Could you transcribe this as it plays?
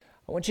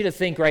I want you to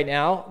think right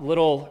now,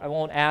 I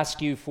won't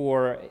ask you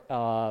for,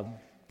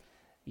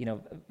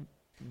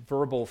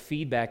 verbal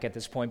feedback at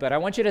this point, but I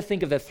want you to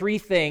think of the three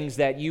things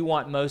that you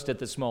want most at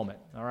this moment,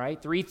 all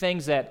right? Three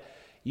things that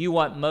you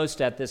want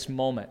most at this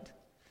moment.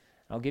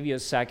 I'll give you a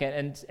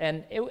second,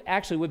 and it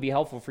actually would be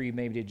helpful for you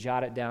maybe to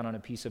jot it down on a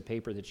piece of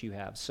paper that you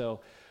have.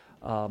 So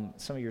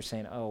some of you are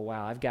saying, oh,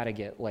 wow, I've got to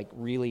get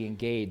really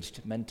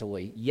engaged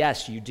mentally.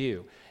 Yes, you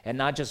do, and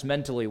not just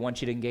mentally. I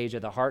want you to engage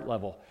at the heart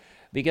level.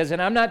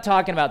 And I'm not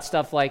talking about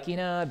stuff like,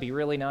 it'd be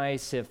really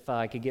nice if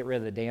I could get rid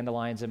of the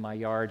dandelions in my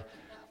yard,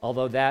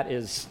 although that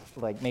is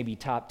maybe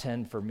top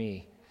 10 for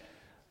me.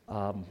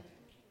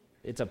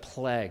 It's a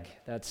plague.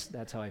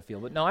 That's how I feel.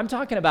 But no, I'm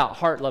talking about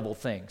heart level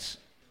things.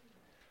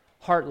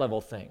 Heart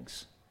level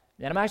things.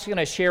 And I'm actually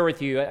going to share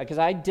with you, because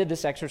I did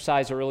this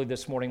exercise early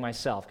this morning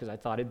myself, because I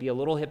thought it'd be a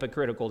little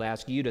hypocritical to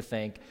ask you to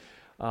think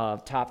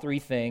top three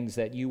things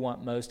that you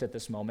want most at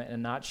this moment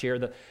and not share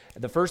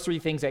the first three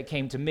things that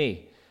came to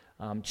me.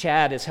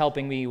 Chad is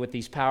helping me with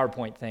these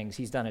PowerPoint things.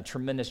 He's done a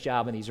tremendous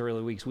job in these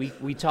early weeks.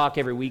 We talk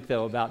every week,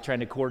 though, about trying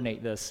to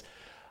coordinate this,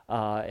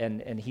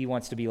 and he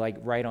wants to be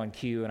right on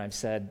cue, and I've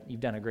said, you've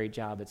done a great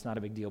job. It's not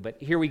a big deal.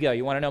 But here we go.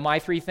 You want to know my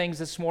three things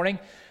this morning?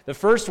 The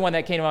first one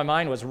that came to my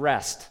mind was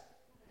rest,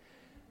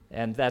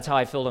 and that's how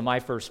I filled in my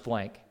first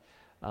blank.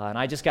 And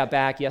I just got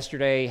back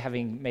yesterday,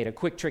 having made a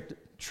quick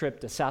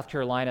trip to South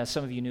Carolina.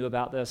 Some of you knew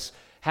about this.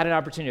 Had an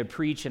opportunity to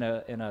preach in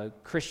a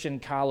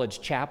Christian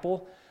college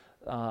chapel.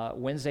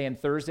 Wednesday and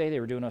Thursday,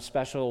 they were doing a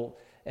special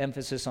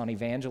emphasis on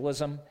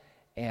evangelism,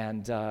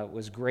 and it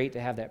was great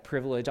to have that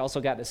privilege. Also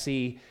got to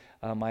see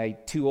my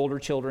two older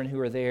children who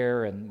are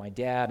there, and my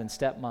dad and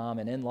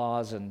stepmom and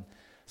in-laws and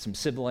some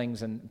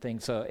siblings and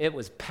things. So it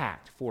was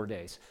packed 4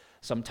 days.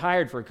 So I'm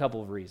tired for a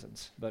couple of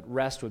reasons, but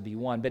rest would be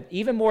one. But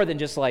even more than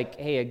just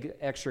an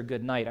extra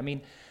good night. I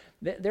mean,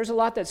 there's a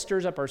lot that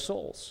stirs up our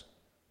souls.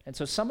 And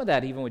so some of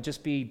that even would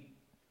just be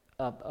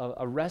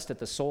a rest at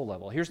the soul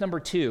level. Here's number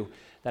two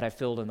that I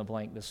filled in the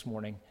blank this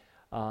morning,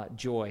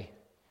 joy.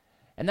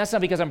 And that's not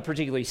because I'm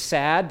particularly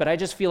sad, but I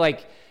just feel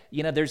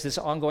there's this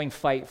ongoing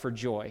fight for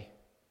joy.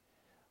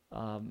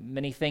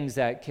 Many things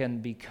that can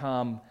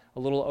become a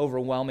little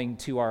overwhelming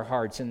to our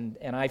hearts, and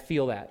I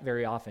feel that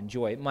very often,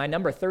 joy. My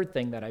third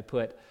thing that I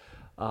put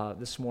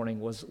this morning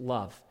was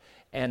love.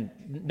 And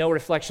no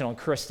reflection on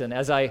Kristen.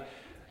 As I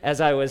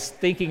was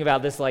thinking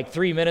about this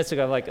 3 minutes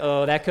ago, I'm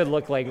oh, that could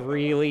look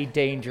really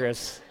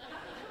dangerous.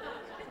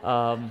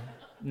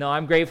 No,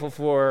 I'm grateful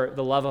for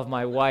the love of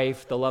my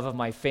wife, the love of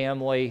my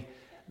family,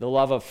 the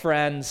love of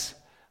friends.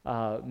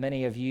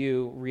 Many of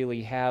you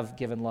really have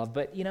given love,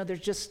 but there's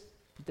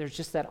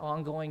just that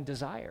ongoing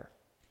desire.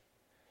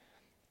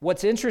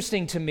 What's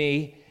interesting to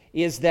me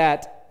is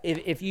that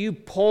if you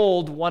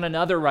polled one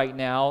another right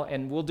now,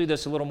 and we'll do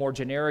this a little more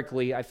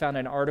generically, I found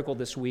an article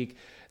this week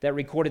that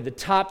recorded the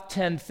top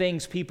 10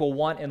 things people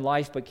want in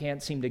life but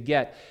can't seem to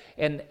get.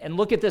 And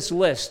look at this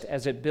list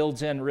as it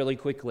builds in really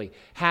quickly.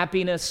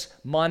 Happiness,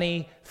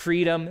 money,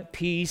 freedom,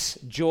 peace,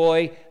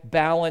 joy,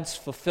 balance,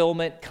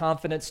 fulfillment,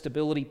 confidence,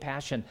 stability,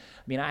 passion.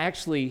 I mean, I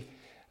actually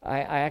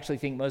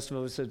think most of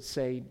us would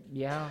say,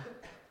 yeah,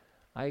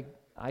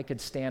 I could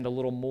stand a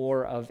little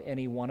more of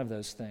any one of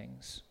those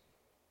things.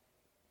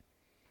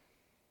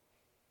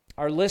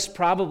 Our lists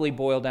probably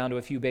boil down to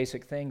a few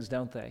basic things,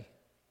 don't they?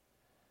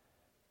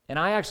 And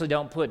I actually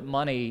don't put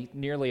money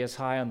nearly as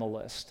high on the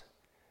list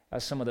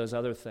as some of those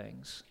other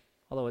things,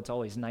 although it's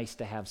always nice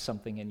to have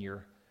something in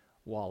your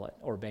wallet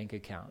or bank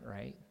account,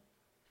 right?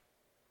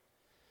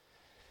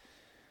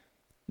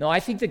 No,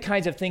 I think the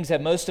kinds of things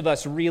that most of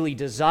us really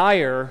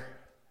desire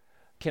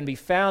can be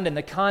found in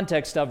the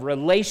context of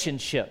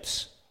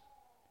relationships.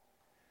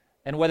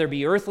 And whether it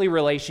be earthly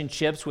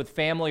relationships with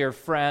family or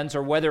friends,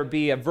 or whether it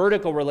be a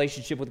vertical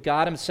relationship with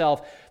God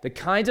Himself, the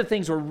kinds of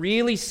things we're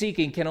really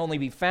seeking can only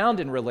be found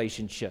in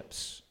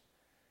relationships.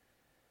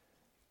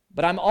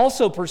 But I'm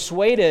also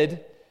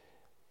persuaded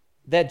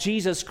that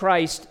Jesus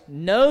Christ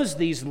knows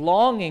these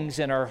longings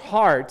in our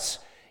hearts,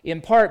 in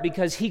part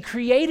because He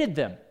created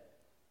them.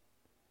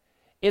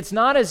 It's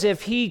not as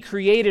if He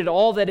created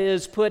all that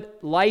is,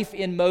 put life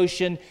in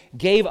motion,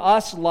 gave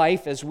us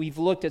life, as we've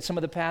looked at some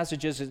of the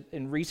passages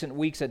in recent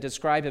weeks that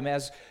describe Him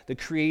as the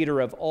creator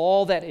of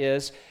all that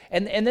is,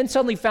 and then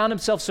suddenly found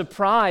Himself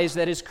surprised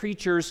that His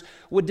creatures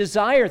would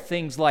desire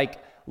things like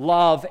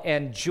love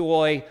and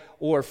joy,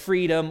 or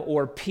freedom,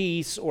 or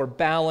peace, or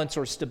balance,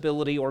 or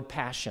stability, or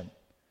passion.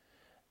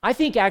 I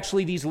think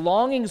actually these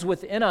longings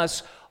within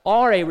us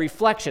are a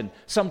reflection,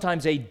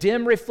 sometimes a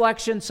dim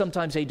reflection,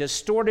 sometimes a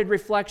distorted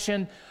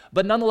reflection,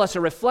 but nonetheless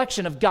a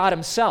reflection of God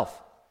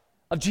Himself,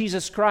 of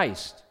Jesus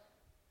Christ.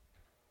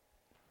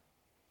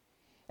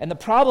 And the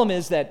problem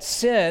is that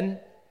sin,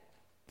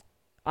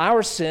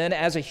 our sin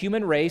as a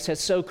human race, has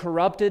so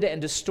corrupted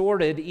and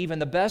distorted even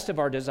the best of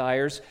our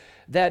desires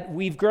that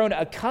we've grown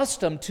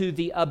accustomed to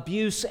the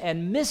abuse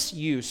and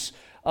misuse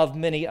of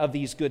many of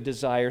these good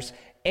desires.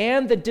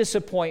 and the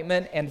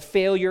disappointment and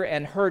failure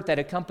and hurt that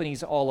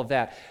accompanies all of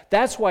that.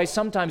 That's why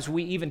sometimes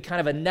we even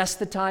kind of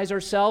anesthetize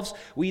ourselves.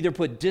 We either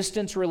put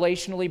distance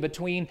relationally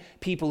between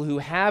people who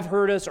have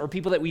hurt us or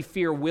people that we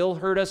fear will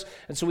hurt us,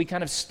 and so we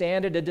kind of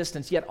stand at a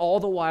distance, yet all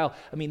the while,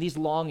 these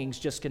longings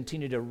just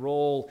continue to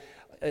roll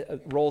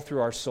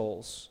through our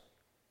souls.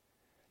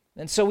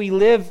 And so we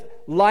live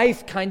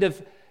life kind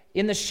of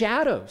in the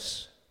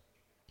shadows.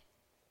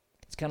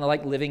 It's kind of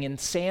like living in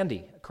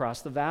Sandy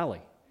across the valley.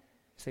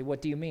 You say,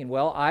 what do you mean?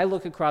 Well, I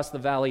look across the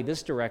valley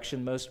this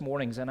direction most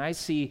mornings, and I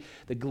see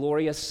the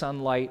glorious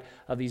sunlight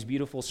of these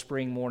beautiful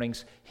spring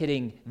mornings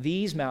hitting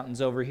these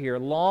mountains over here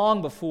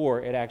long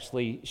before it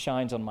actually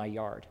shines on my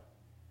yard.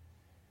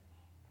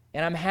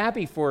 And I'm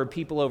happy for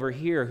people over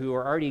here who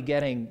are already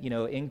getting,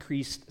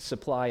 increased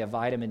supply of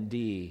vitamin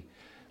D,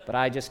 but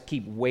I just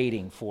keep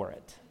waiting for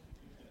it.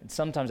 And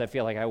sometimes I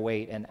feel like I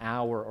wait an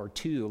hour or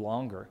two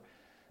longer.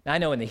 Now, I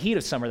know in the heat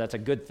of summer that's a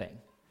good thing,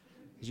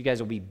 because you guys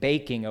will be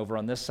baking over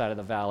on this side of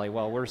the valley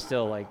while we're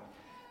still like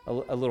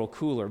a little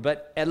cooler.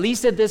 But at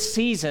least at this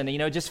season,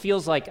 it just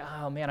feels like,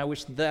 oh man, I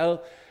wish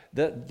the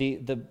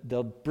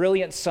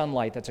brilliant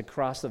sunlight that's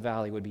across the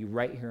valley would be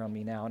right here on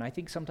me now. And I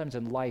think sometimes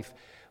in life,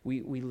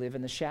 we live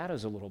in the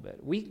shadows a little bit.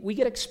 We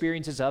get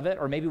experiences of it,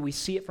 or maybe we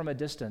see it from a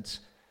distance,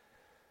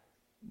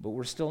 but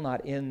we're still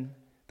not in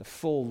the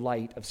full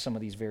light of some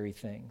of these very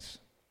things.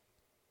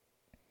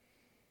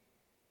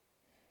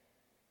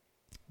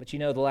 But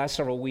the last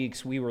several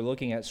weeks we were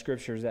looking at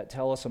scriptures that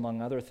tell us,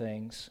 among other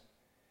things,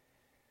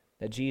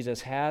 that Jesus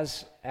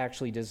has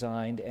actually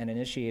designed and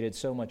initiated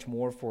so much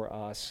more for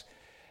us.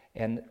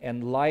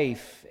 And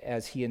life,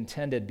 as he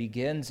intended,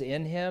 begins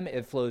in him,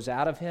 it flows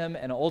out of him,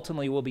 and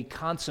ultimately will be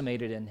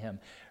consummated in him.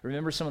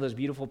 Remember some of those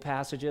beautiful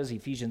passages,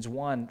 Ephesians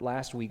 1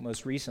 last week,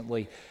 most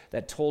recently,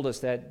 that told us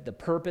that the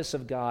purpose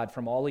of God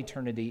from all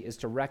eternity is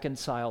to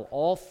reconcile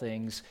all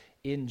things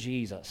in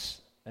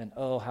Jesus. And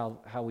oh,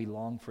 how we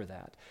long for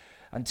that.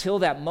 Until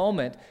that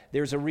moment,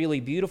 there's a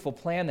really beautiful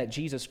plan that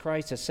Jesus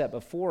Christ has set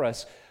before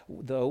us,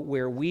 though,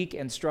 where weak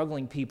and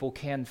struggling people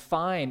can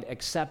find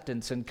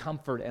acceptance and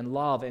comfort and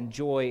love and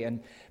joy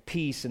and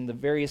peace and the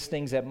various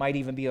things that might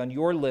even be on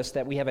your list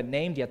that we haven't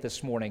named yet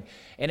this morning.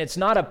 And it's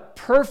not a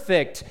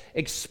perfect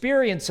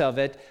experience of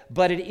it,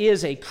 but it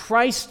is a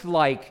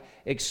Christ-like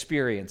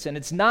experience. And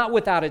it's not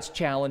without its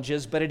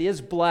challenges, but it is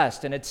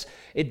blessed. And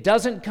it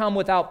doesn't come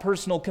without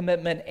personal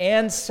commitment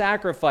and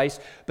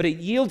sacrifice, but it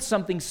yields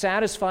something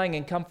satisfying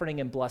and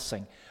comforting and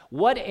blessing.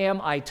 What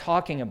am I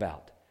talking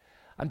about?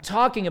 I'm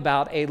talking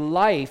about a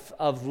life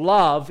of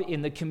love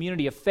in the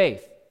community of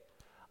faith.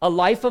 A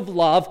life of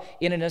love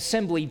in an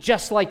assembly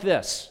just like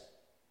this.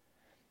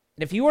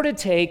 And if you were to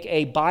take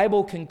a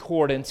Bible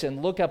concordance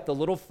and look up the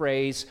little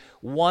phrase,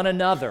 one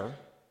another,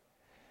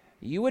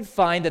 you would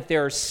find that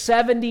there are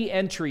 70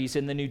 entries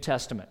in the New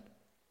Testament.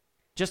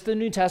 Just the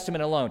New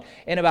Testament alone.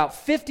 And about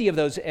 50 of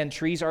those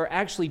entries are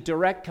actually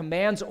direct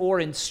commands or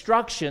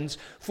instructions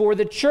for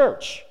the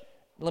church.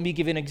 Let me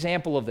give you an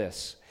example of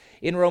this.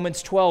 In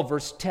Romans 12,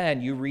 verse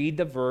 10, you read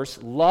the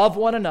verse, love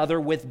one another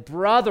with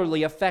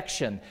brotherly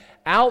affection.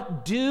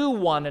 Outdo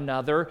one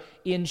another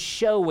in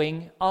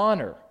showing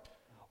honor.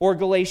 Or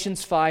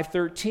Galatians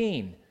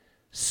 5:13,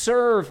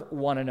 serve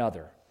one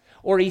another.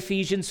 Or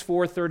Ephesians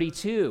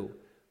 4:32,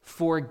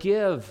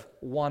 forgive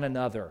one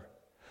another.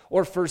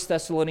 Or 1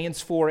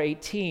 Thessalonians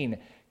 4:18,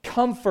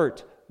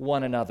 comfort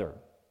one another.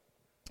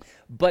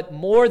 But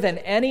more than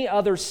any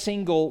other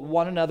single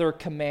one another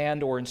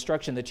command or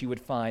instruction that you would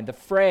find, the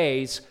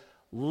phrase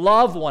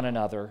love one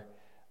another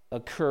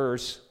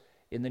occurs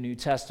in the New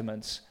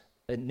Testament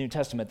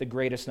the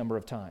greatest number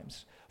of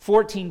times.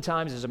 14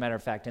 times, as a matter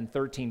of fact, in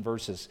 13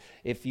 verses,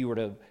 if you were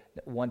to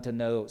want to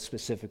know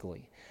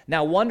specifically.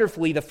 Now,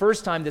 wonderfully, the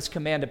first time this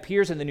command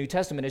appears in the New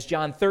Testament is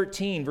John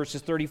 13,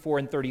 verses 34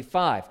 and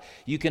 35.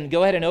 You can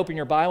go ahead and open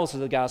your Bibles to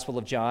the Gospel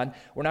of John.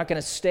 We're not going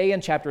to stay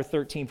in chapter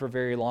 13 for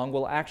very long.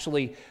 We'll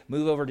actually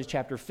move over to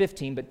chapter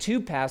 15, but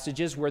two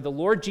passages where the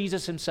Lord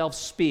Jesus himself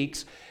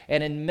speaks,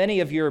 and in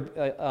many of your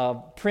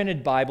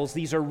printed Bibles,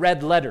 these are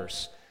red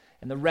letters.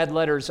 And the red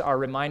letters are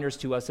reminders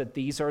to us that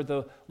these are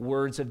the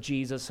words of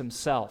Jesus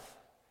himself.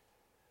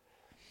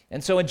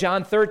 And so in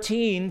John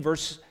 13,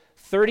 verse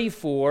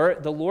 34,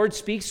 the Lord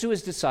speaks to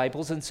his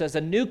disciples and says,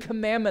 a new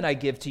commandment I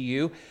give to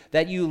you,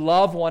 that you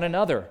love one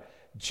another.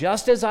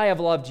 Just as I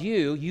have loved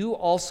you, you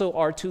also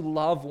are to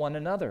love one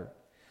another.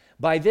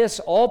 By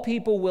this, all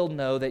people will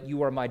know that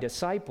you are my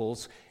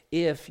disciples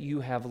if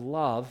you have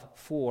love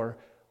for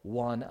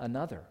one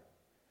another.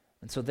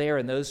 And so there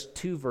in those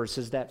two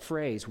verses, that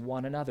phrase,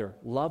 one another,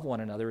 love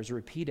one another, is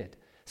repeated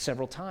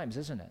several times,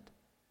 isn't it?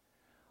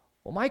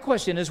 Well, my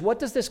question is, what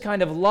does this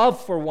kind of love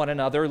for one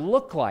another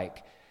look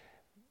like?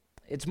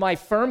 It's my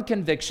firm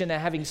conviction that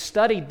having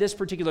studied this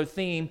particular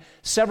theme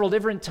several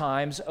different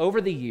times over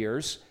the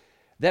years,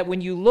 that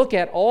when you look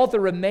at all the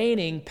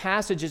remaining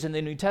passages in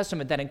the New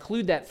Testament that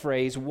include that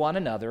phrase, one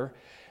another,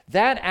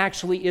 that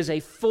actually is a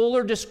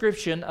fuller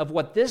description of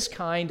what this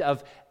kind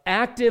of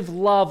active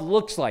love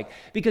looks like.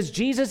 Because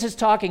Jesus is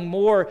talking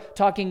more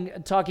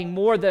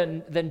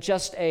than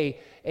just a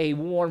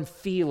warm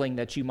feeling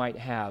that you might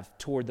have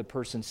toward the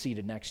person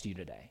seated next to you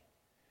today.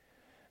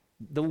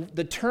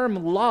 The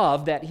term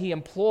love that he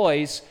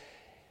employs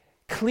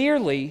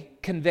clearly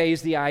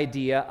conveys the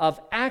idea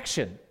of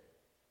action.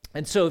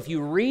 And so if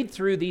you read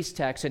through these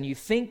texts and you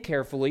think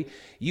carefully,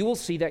 you will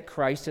see that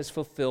Christ has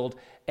fulfilled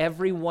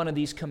every one of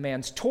these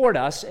commands toward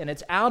us, and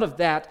it's out of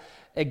that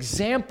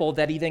example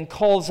that he then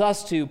calls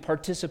us to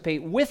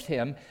participate with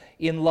him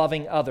in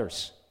loving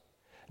others.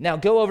 Now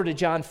go over to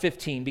John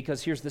 15,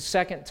 because here's the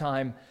second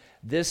time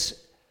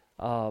this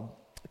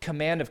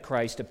command of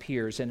Christ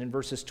appears, and in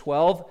verses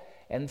 12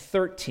 and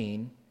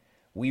 13,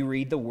 we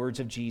read the words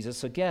of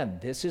Jesus again.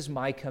 This is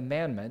my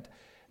commandment,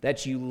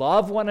 that you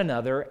love one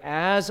another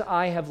as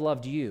I have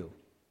loved you.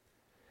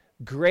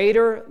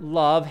 Greater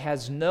love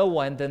has no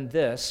one than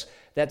this,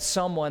 that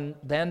someone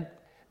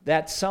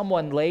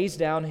lays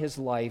down his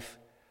life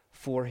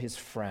for his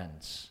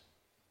friends.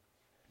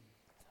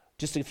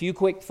 Just a few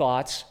quick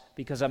thoughts,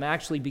 because I'm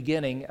actually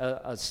beginning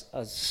a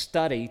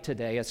study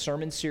today, a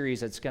sermon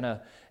series that's going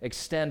to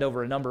extend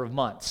over a number of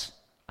months.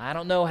 I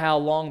don't know how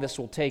long this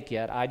will take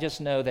yet. I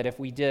just know that if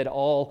we did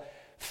all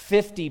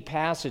 50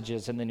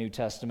 passages in the New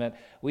Testament,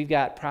 we've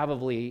got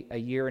probably a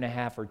year and a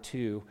half or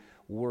two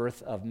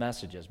worth of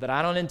messages. But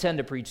I don't intend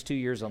to preach 2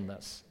 years on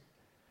this.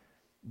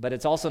 But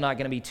it's also not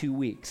going to be 2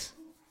 weeks.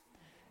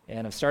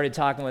 And I've started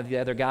talking with the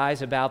other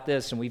guys about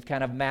this, and we've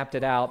kind of mapped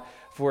it out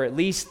for at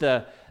least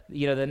the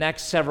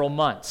next several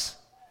months.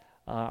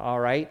 All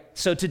right?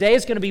 So today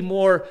is going to be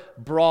more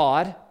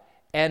broad.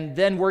 And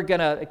then we're going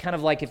to, kind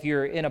of like if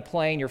you're in a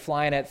plane, you're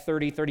flying at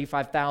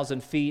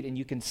 35,000 feet, and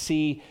you can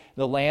see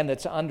the land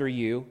that's under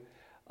you.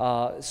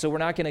 So we're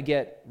not going to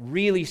get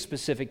really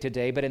specific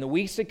today, but in the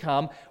weeks to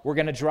come, we're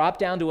going to drop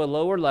down to a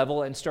lower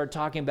level and start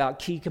talking about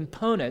key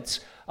components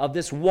of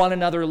this one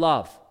another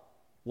love.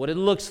 What it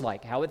looks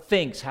like, how it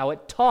thinks, how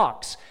it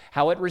talks,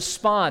 how it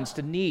responds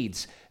to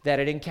needs that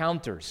it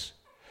encounters.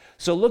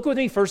 So look with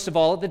me first of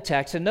all at the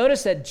text, and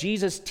notice that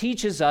Jesus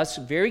teaches us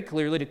very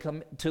clearly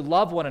to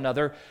love one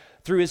another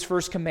through his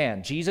first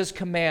command. Jesus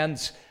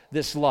commands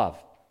this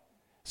love.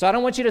 So I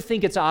don't want you to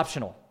think it's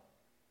optional.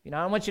 I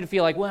don't want you to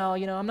feel like, well,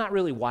 I'm not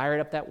really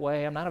wired up that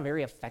way. I'm not a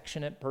very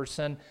affectionate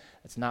person.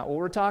 That's not what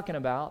we're talking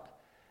about.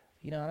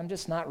 I'm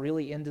just not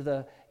really into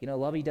the,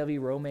 lovey-dovey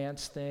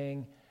romance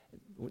thing.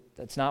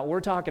 That's not what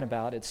we're talking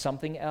about. It's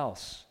something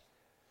else.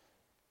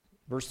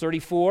 Verse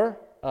 34,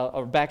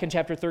 or back in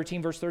chapter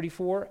 13, verse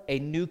 34, a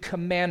new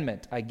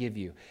commandment I give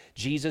you.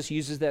 Jesus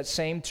uses that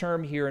same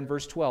term here in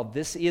verse 12.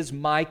 This is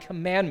my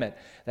commandment,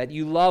 that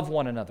you love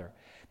one another.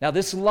 Now,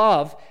 this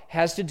love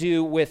has to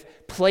do with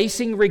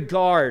placing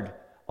regard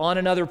on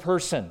another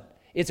person.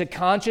 It's a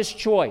conscious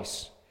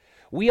choice.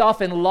 We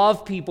often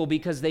love people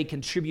because they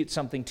contribute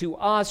something to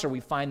us, or we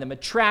find them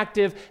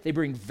attractive, they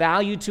bring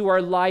value to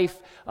our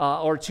life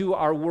or to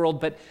our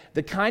world. But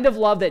the kind of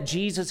love that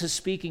Jesus is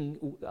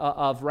speaking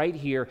of right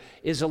here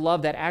is a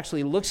love that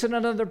actually looks at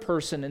another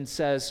person and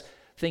says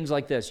things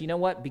like this: you know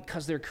what?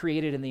 Because they're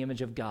created in the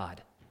image of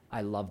God,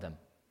 I love them.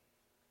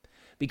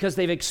 Because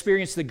they've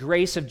experienced the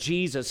grace of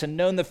Jesus and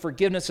known the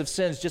forgiveness of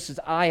sins, just as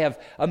I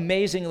have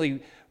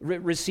amazingly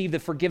received the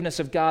forgiveness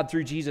of God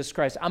through Jesus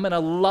Christ, I'm going to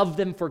love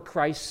them for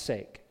Christ's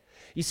sake.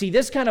 You see,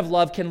 this kind of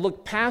love can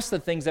look past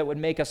the things that would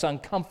make us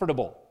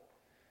uncomfortable.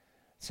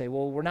 Say,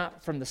 well, we're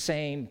not from the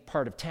same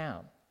part of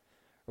town,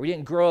 or we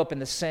didn't grow up in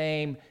the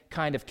same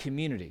kind of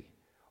community,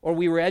 or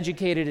we were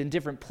educated in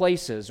different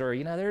places, or,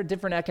 they're a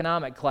different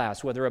economic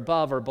class, whether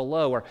above or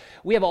below, or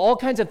we have all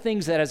kinds of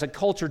things that as a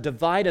culture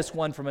divide us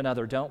one from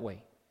another, don't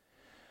we?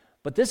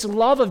 But this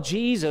love of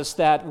Jesus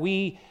that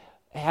we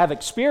have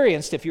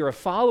experienced, if you're a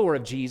follower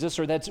of Jesus,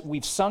 or that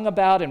we've sung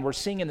about and we're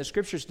seeing in the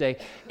scriptures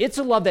today, it's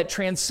a love that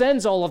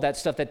transcends all of that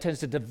stuff that tends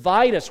to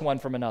divide us one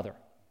from another.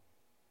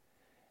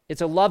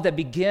 It's a love that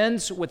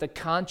begins with a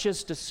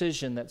conscious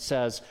decision that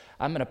says,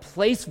 I'm going to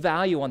place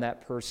value on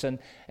that person,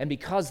 and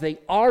because they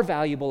are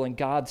valuable in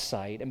God's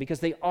sight, and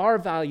because they are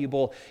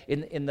valuable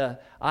in the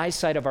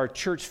eyesight of our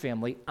church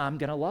family, I'm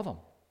going to love them.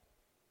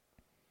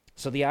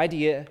 So the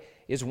idea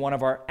is one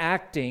of our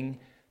acting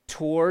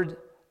toward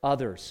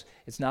others.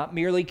 It's not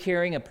merely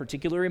carrying a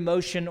particular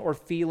emotion or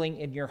feeling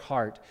in your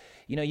heart.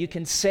 You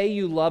can say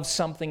you love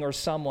something or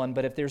someone,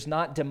 but if there's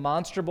not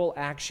demonstrable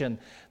action,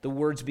 the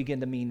words begin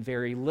to mean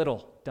very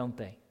little, don't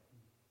they?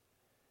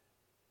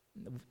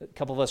 A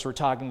couple of us were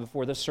talking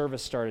before the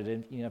service started,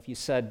 and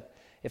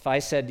if I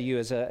said to you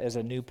as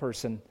a new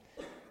person,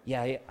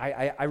 yeah,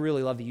 I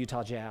really love the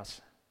Utah Jazz.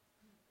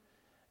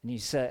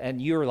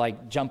 And you were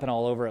like jumping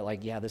all over it,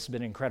 like, yeah, this has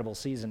been an incredible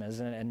season,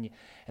 isn't it?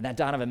 And that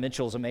Donovan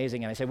Mitchell's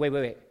amazing. And I say,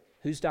 wait,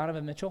 who's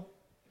Donovan Mitchell?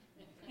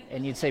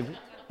 And you'd say,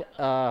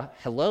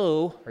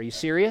 hello, are you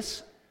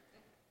serious?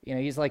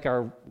 He's like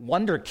our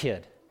wonder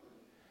kid.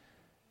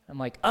 I'm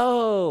like,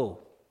 oh,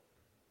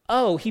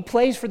 he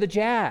plays for the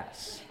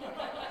Jazz.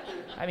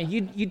 I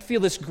mean, you'd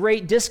feel this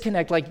great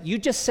disconnect, like you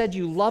just said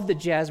you love the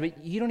Jazz,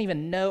 but you don't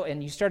even know,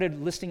 and you started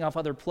listing off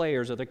other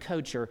players or the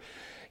coach or,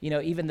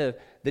 even the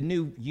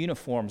new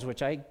uniforms,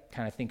 which I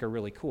kind of think are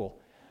really cool,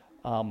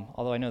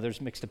 although I know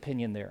there's mixed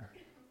opinion there.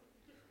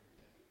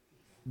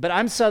 But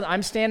I'm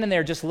standing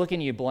there just looking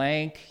at you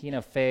blank,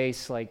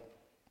 face, like,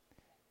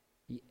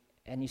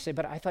 and you say,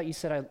 but I thought you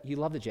said you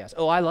love the Jazz.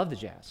 Oh, I love the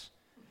Jazz.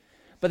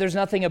 But there's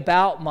nothing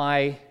about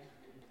my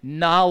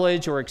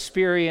knowledge or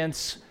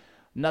experience,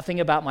 nothing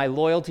about my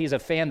loyalty as a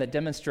fan that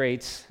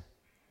demonstrates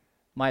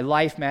my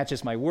life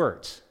matches my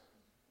words.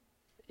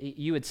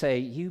 You would say,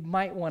 you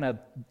might want to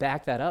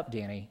back that up,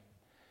 Danny,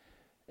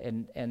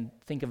 and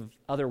think of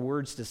other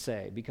words to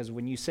say, because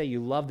when you say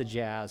you love the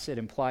Jazz, it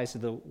implies to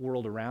the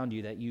world around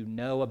you that you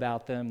know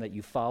about them, that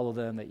you follow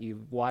them, that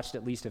you've watched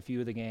at least a few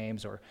of the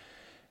games or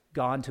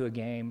gone to a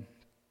game.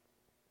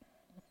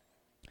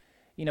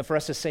 For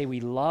us to say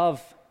we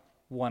love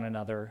one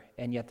another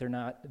and yet there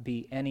not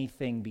be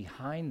anything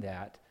behind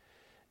that,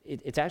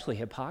 it's actually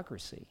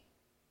hypocrisy.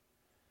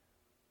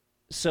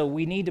 So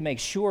we need to make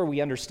sure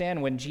we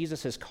understand when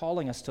Jesus is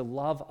calling us to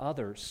love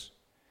others,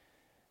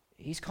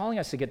 he's calling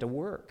us to get to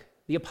work.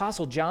 The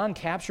Apostle John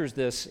captures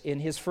this in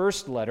his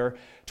first letter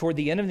toward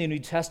the end of the New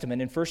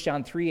Testament in 1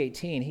 John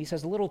 3:18. He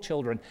says, little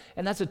children,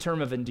 and that's a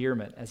term of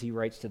endearment as he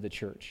writes to the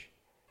church.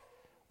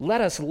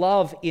 Let us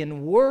love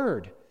in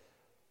word,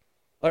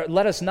 or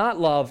let us not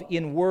love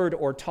in word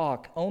or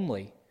talk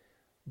only,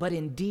 but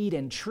in deed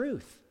and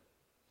truth.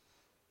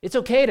 It's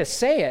okay to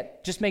say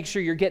it, just make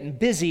sure you're getting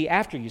busy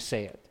after you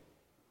say it.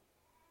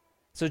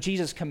 So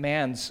Jesus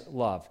commands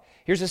love.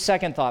 Here's a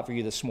second thought for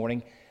you this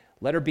morning.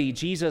 Letter B,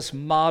 Jesus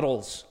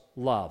models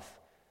love.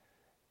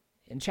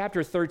 In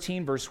chapter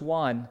 13, verse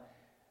 1,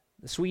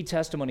 the sweet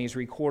testimony is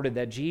recorded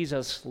that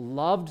Jesus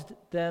loved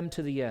them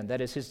to the end,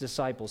 that is, his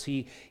disciples.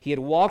 He had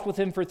walked with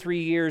him for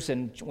 3 years,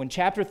 and when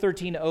chapter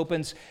 13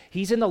 opens,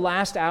 he's in the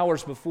last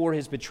hours before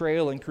his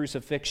betrayal and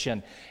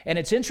crucifixion. And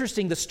it's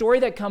interesting, the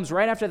story that comes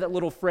right after that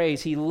little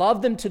phrase, he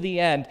loved them to the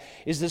end,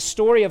 is the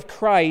story of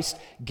Christ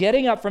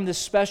getting up from this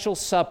special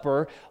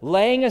supper,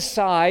 laying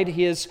aside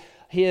his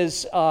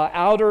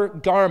outer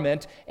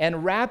garment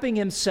and wrapping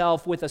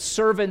himself with a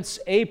servant's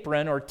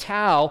apron or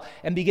towel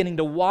and beginning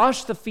to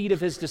wash the feet of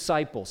his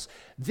disciples.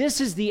 This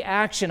is the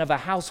action of a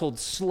household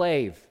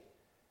slave.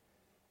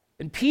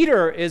 And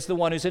Peter is the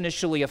one who's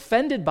initially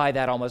offended by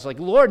that, almost like,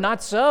 Lord,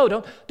 not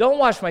so. Don't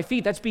wash my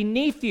feet. That's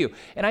beneath you.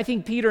 And I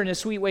think Peter, in a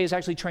sweet way, is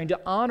actually trying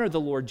to honor the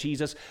Lord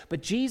Jesus.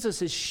 But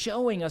Jesus is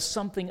showing us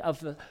something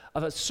of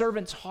a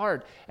servant's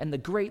heart and the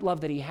great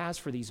love that he has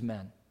for these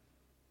men.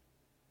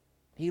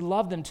 He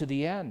loved them to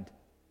the end.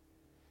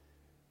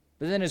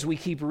 But then as we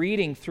keep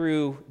reading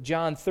through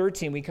John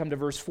 13, we come to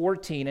verse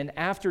 14, and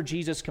after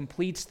Jesus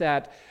completes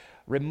that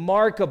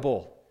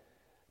remarkable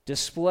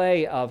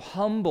display of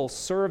humble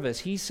service,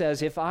 he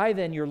says, if I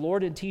then, your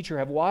Lord and teacher,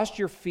 have washed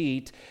your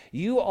feet,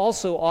 you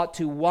also ought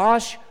to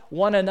wash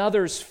one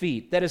another's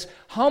feet. That is,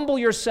 humble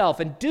yourself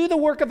and do the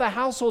work of a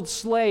household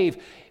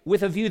slave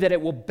with a view that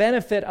it will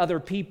benefit other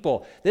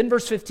people. Then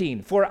verse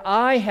 15, for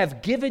I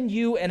have given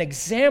you an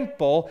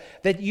example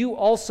that you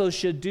also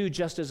should do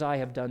just as I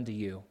have done to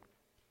you.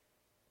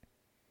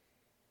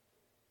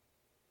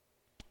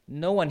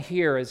 No one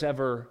here has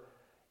ever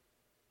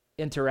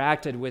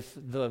interacted with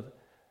the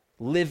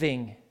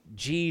living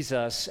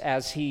Jesus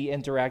as he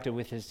interacted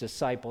with his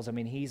disciples. I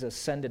mean, he's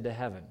ascended to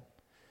heaven.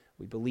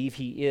 We believe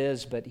he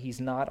is, but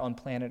he's not on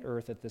planet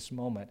Earth at this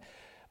moment.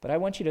 But I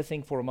want you to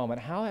think for a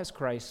moment, how has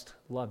Christ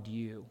loved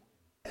you?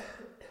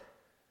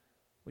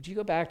 Would you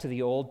go back to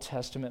the Old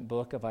Testament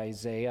book of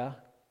Isaiah?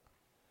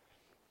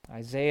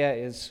 Isaiah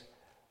is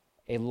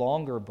a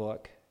longer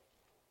book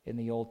in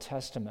the Old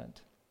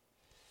Testament.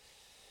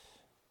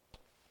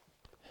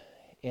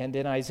 And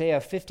in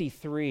Isaiah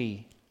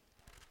 53,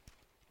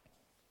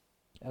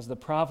 as the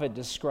prophet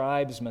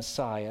describes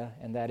Messiah,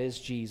 and that is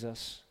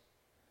Jesus,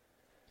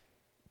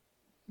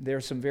 there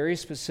are some very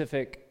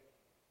specific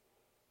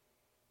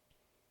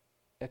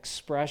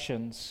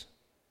expressions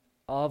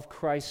of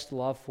Christ's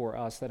love for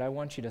us that I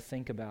want you to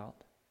think about.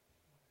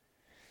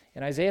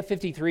 In Isaiah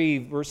 53,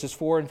 verses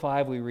 4 and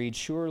 5, we read,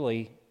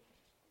 surely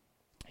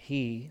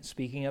he,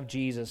 speaking of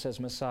Jesus as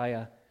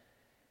Messiah,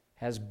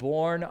 has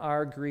borne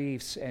our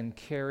griefs and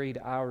carried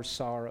our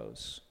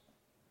sorrows.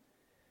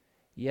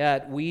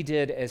 Yet we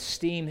did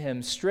esteem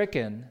him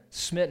stricken,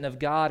 smitten of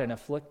God, and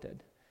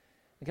afflicted.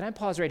 And can I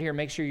pause right here and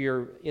make sure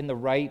you're in the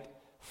right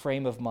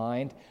frame of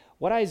mind?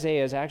 What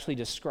Isaiah is actually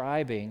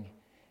describing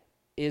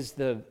is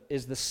the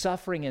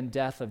suffering and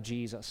death of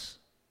Jesus.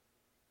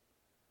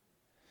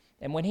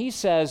 And when he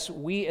says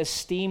we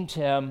esteemed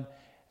him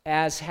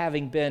as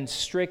having been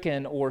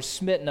stricken or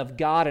smitten of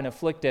God and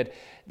afflicted,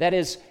 that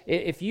is,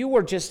 if you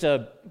were just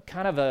a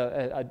kind of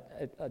a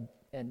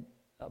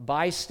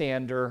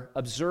bystander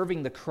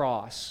observing the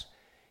cross,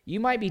 you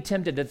might be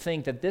tempted to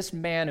think that this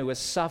man who is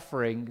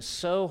suffering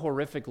so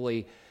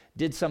horrifically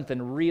did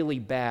something really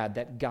bad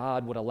that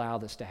God would allow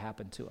this to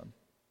happen to him.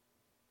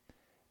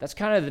 That's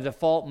kind of the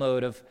default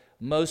mode of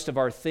most of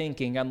our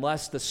thinking,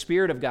 unless the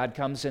Spirit of God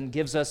comes and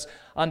gives us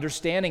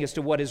understanding as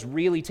to what is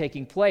really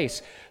taking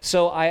place.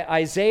 So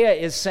Isaiah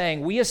is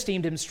saying, we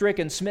esteemed him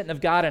stricken, smitten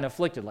of God, and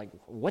afflicted. Like,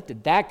 what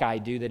did that guy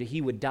do that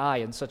he would die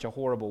in such a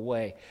horrible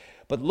way?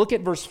 But look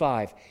at verse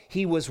 5.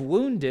 He was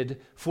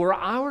wounded for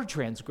our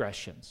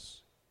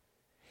transgressions.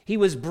 He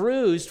was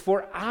bruised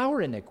for our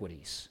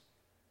iniquities.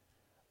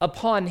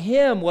 Upon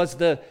him was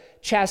the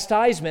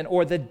chastisement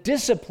or the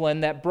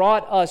discipline that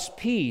brought us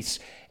peace,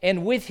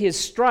 and with his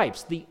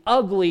stripes, the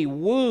ugly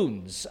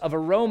wounds of a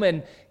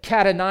Roman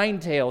cat o' nine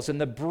tails and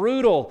the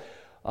brutal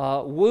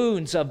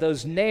wounds of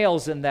those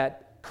nails and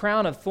that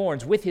crown of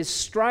thorns, with his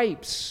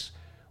stripes,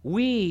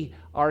 we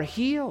are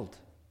healed.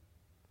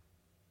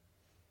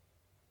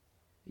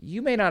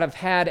 You may not have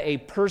had a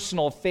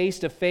personal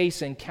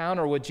face-to-face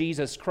encounter with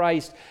Jesus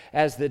Christ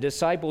as the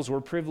disciples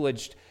were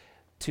privileged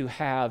to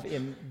have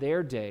in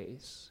their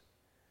days.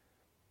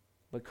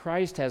 But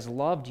Christ has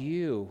loved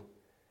you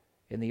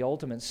in the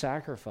ultimate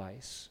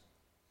sacrifice.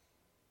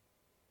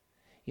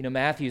 You know,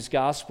 Matthew's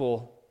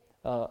gospel,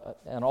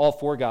 and all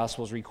four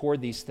gospels record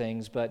these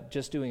things, but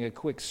just doing a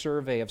quick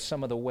survey of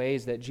some of the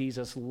ways that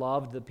Jesus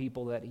loved the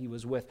people that he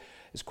was with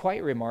is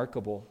quite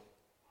remarkable.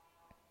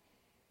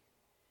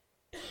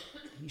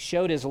 He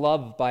showed his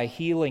love by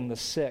healing the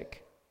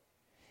sick.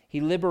 He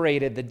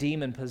liberated the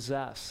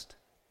demon-possessed.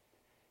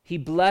 He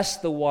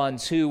blessed the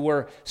ones who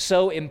were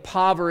so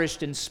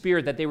impoverished in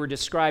spirit that they were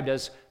described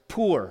as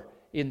poor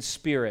in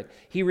spirit.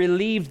 He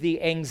relieved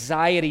the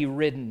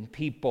anxiety-ridden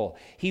people.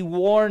 He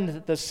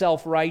warned the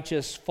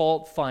self-righteous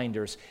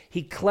fault-finders.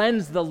 He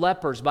cleansed the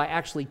lepers by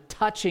actually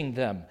touching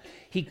them.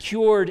 He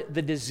cured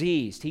the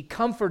diseased. He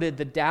comforted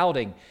the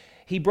doubting.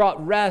 He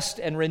brought rest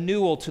and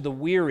renewal to the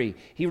weary.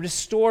 He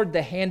restored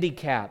the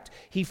handicapped.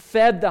 He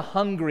fed the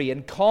hungry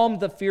and calmed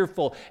the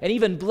fearful, and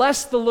even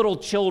blessed the little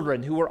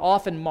children who were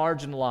often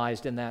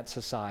marginalized in that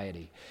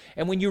society.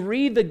 And when you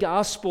read the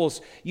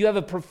Gospels, you have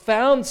a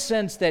profound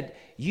sense that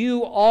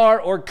you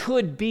are or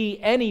could be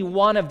any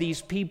one of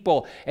these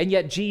people, and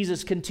yet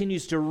Jesus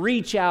continues to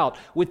reach out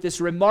with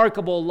this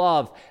remarkable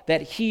love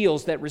that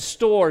heals, that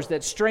restores,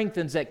 that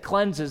strengthens, that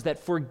cleanses,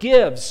 that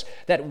forgives,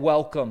 that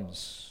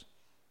welcomes.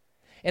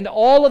 And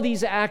all of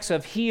these acts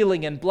of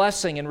healing and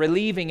blessing and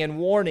relieving and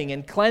warning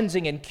and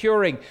cleansing and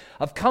curing,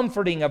 of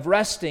comforting, of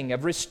resting,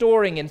 of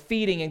restoring and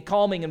feeding and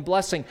calming and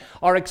blessing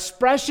are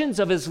expressions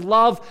of his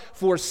love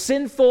for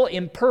sinful,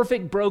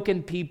 imperfect,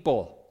 broken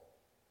people.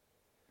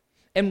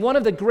 And one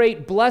of the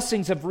great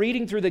blessings of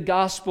reading through the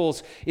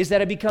Gospels is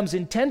that it becomes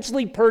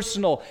intensely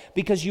personal,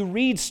 because you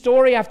read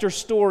story after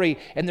story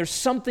and there's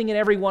something in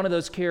every one of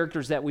those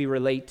characters that we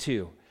relate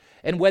to.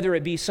 And whether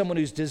it be someone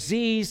who's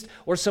diseased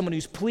or someone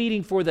who's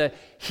pleading for the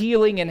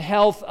healing and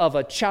health of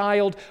a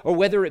child, or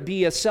whether it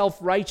be a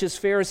self-righteous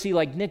Pharisee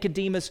like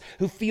Nicodemus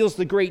who feels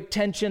the great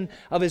tension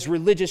of his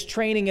religious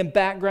training and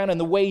background and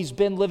the way he's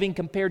been living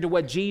compared to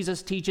what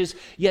Jesus teaches,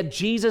 yet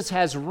Jesus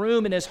has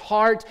room in his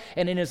heart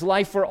and in his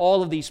life for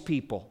all of these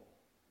people.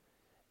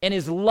 And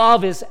his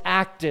love is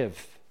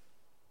active.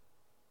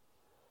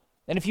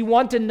 And if you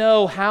want to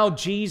know how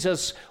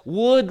Jesus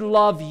would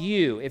love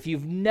you, if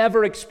you've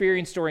never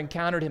experienced or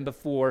encountered him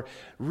before,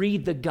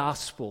 read the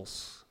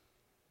Gospels.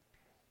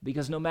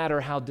 Because no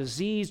matter how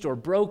diseased or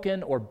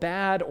broken or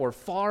bad or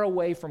far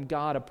away from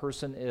God a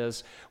person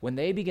is, when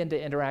they begin to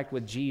interact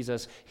with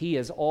Jesus, he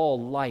is all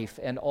life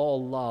and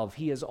all love.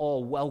 He is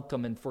all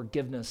welcome and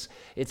forgiveness.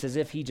 It's as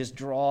if he just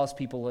draws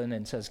people in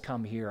and says,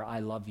 "Come here, I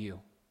love you."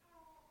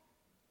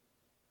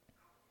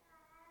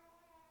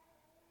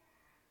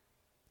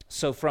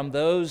 So from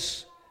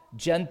those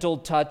gentle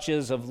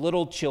touches of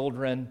little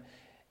children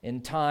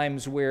in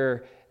times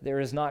where there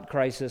is not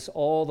crisis,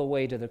 all the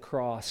way to the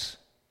cross,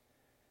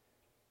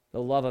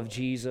 the love of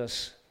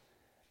Jesus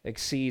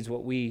exceeds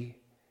what we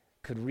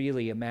could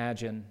really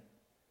imagine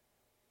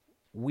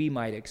we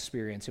might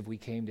experience if we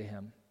came to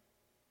him.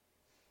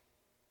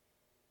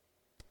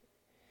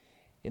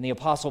 In the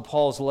Apostle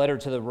Paul's letter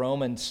to the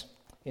Romans,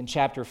 in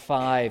chapter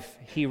 5,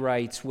 he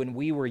writes, "When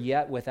we were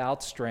yet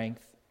without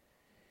strength,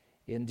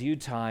 in due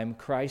time,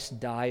 Christ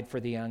died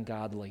for the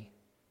ungodly.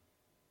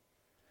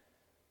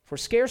 For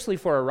scarcely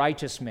for a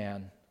righteous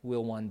man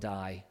will one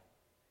die.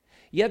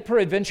 Yet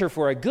peradventure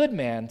for a good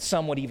man,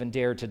 some would even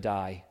dare to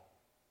die.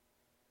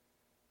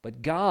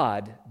 But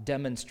God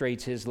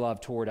demonstrates his love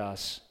toward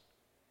us,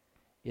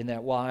 in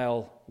that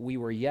while we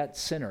were yet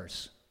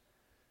sinners,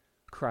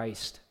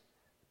 Christ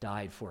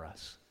died for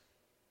us."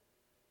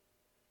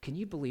 Can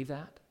you believe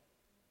that?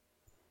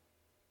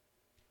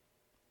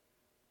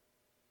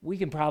 We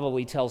can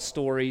probably tell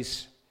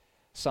stories,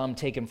 some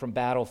taken from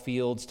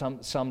battlefields,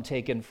 some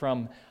taken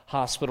from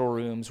hospital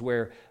rooms,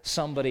 where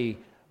somebody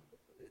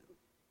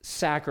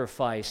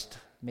sacrificed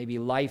maybe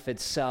life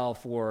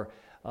itself, or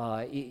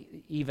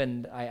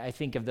even I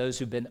think of those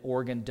who've been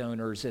organ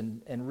donors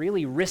and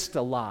really risked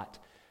a lot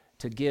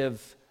to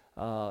give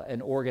an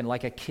organ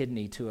like a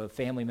kidney to a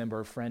family member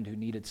or friend who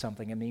needed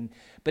something. I mean,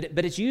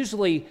 but it's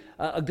usually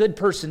a good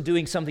person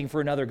doing something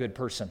for another good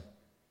person.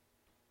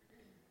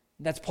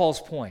 That's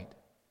Paul's point.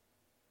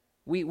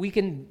 We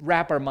can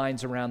wrap our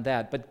minds around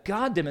that. But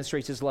God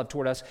demonstrates his love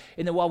toward us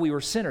in that while we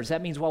were sinners,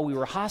 that means while we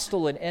were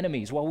hostile and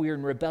enemies, while we were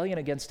in rebellion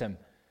against him,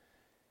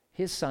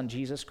 his Son,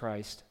 Jesus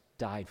Christ,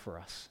 died for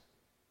us.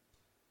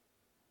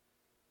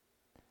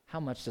 How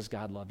much does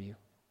God love you?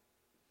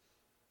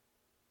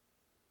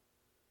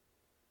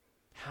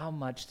 How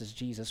much does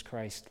Jesus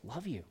Christ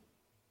love you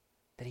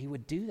that he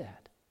would do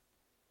that?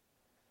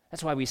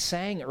 That's why we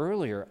sang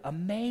earlier,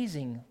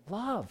 amazing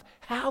love.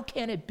 How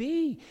can it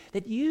be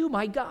that you,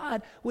 my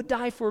God, would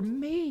die for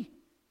me?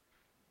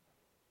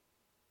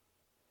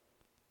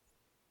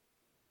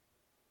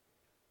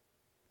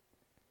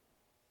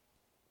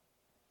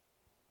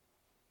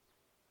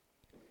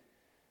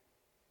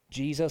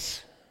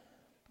 Jesus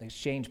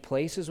exchanged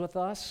places with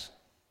us,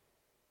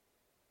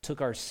 took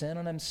our sin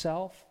on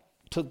himself,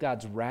 took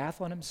God's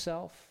wrath on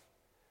himself,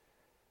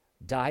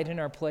 died in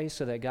our place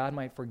so that God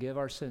might forgive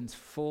our sins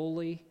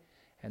fully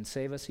and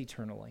save us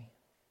eternally.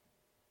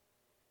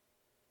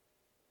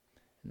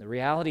 And the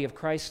reality of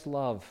Christ's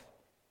love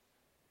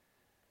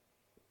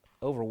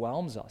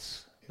overwhelms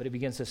us, but it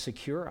begins to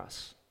secure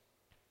us.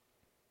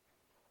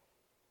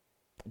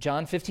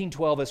 John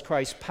 15:12 is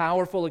Christ's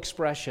powerful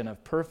expression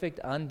of perfect,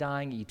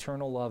 undying,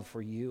 eternal love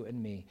for you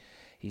and me.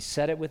 He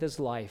said it with his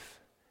life,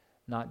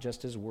 not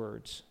just his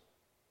words.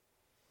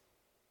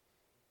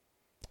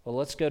 Well,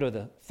 let's go to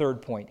the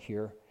third point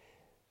here,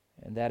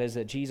 and that is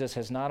that Jesus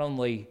has not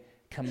only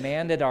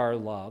commanded our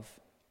love,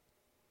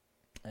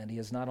 and he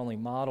has not only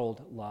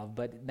modeled love,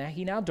 but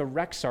he now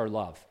directs our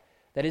love.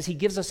 That is, he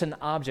gives us an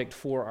object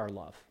for our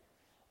love.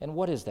 And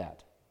what is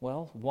that?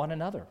 Well, one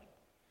another.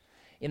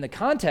 In the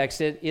context,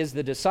 it is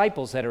the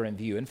disciples that are in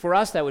view, and for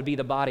us, that would be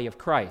the body of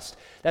Christ.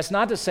 That's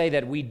not to say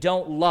that we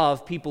don't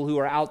love people who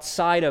are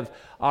outside of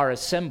our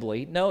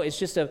assembly. No, it's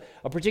just a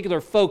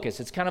particular focus.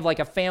 It's kind of like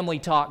a family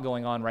talk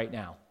going on right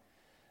now.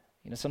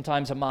 You know,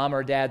 sometimes a mom or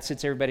a dad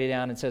sits everybody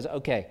down and says,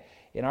 okay,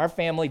 in our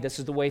family, this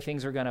is the way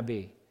things are going to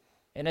be.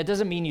 And it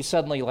doesn't mean you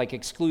suddenly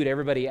exclude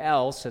everybody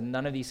else, and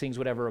none of these things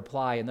would ever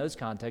apply in those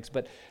contexts,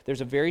 but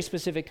there's a very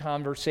specific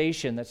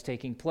conversation that's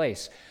taking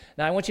place.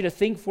 Now, I want you to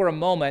think for a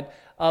moment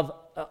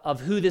of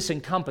who this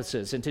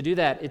encompasses, and to do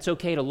that, it's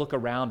okay to look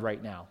around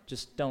right now.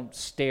 Just don't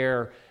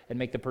stare and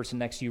make the person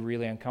next to you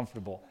really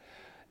uncomfortable.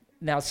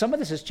 Now, some of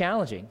this is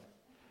challenging.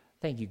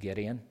 Thank you,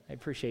 Gideon. I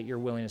appreciate your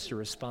willingness to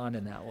respond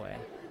in that way.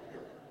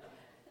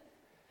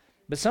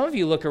 But some of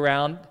you look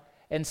around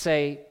and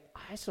say,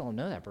 I still don't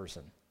know that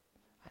person.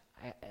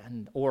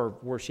 Or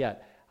worse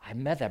yet, I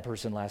met that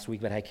person last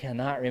week, but I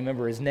cannot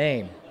remember his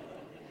name.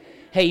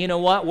 Hey, you know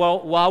what?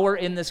 Well, while we're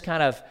in this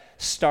kind of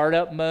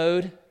startup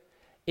mode,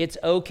 it's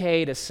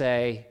okay to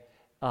say,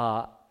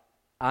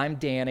 I'm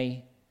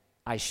Danny.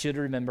 I should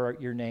remember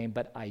your name,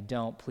 but I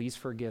don't. Please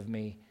forgive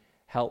me.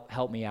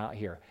 Help me out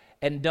here.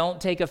 And don't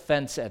take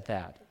offense at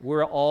that.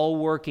 We're all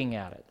working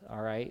at it,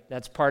 all right?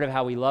 That's part of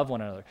how we love one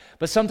another.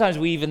 But sometimes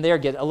we even there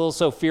get a little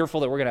so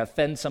fearful that we're going to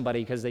offend somebody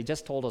because they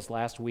just told us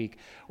last week,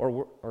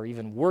 or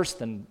even worse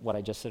than what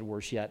I just said,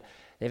 worse yet,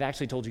 they've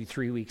actually told you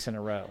 3 weeks in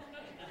a row.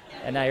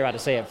 And now you're about to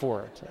say it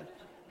 4.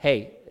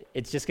 Hey,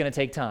 it's just going to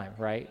take time,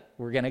 right?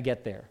 We're going to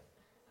get there.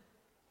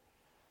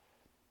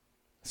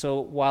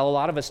 So while a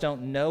lot of us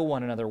don't know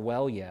one another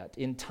well yet,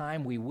 in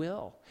time we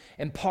will.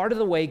 And part of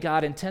the way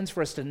God intends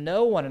for us to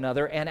know one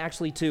another and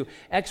actually to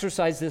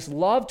exercise this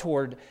love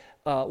toward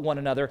one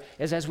another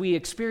is as we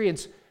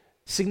experience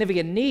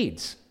significant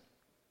needs.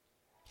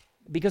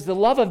 Because the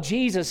love of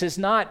Jesus is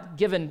not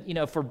given,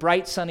 for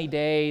bright sunny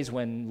days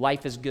when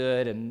life is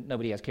good and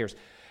nobody else cares.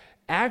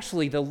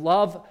 Actually, the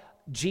love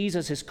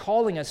Jesus is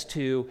calling us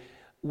to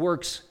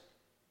works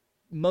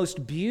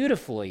most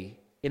beautifully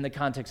in the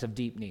context of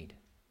deep need.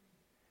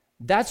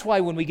 That's why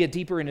when we get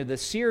deeper into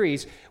this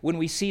series, when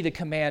we see the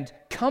command,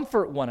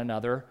 comfort one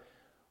another,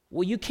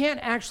 well, you can't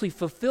actually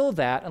fulfill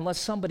that unless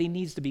somebody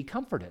needs to be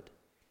comforted.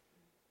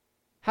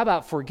 How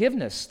about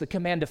forgiveness, the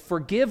command to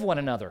forgive one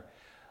another?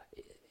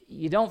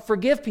 You don't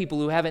forgive people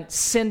who haven't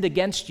sinned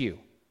against you.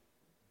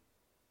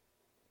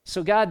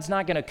 So God's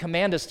not going to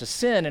command us to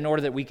sin in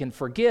order that we can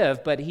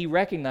forgive, but he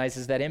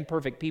recognizes that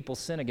imperfect people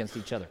sin against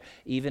each other,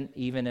 even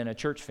in a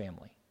church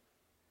family.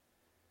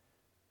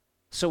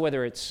 So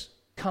whether it's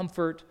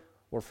comfort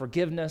or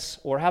forgiveness,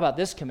 or how about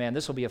this command?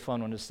 This will be a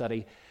fun one to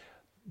study.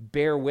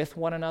 Bear with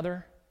one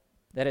another.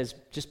 That is,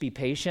 just be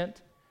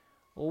patient.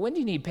 Well, when do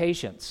you need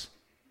patience?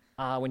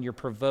 When you're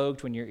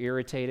provoked, when you're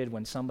irritated,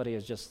 when somebody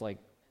is just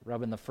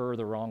rubbing the fur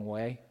the wrong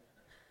way.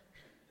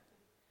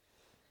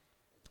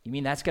 You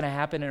mean that's going to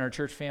happen in our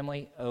church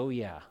family? Oh,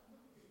 yeah.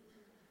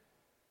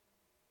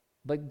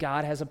 But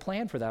God has a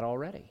plan for that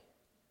already.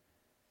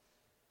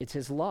 It's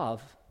his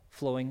love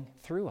flowing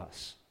through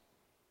us.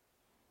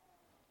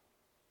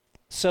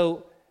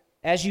 So,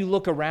 as you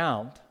look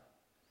around,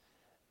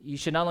 you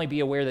should not only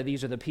be aware that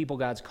these are the people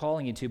God's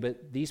calling you to,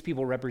 but these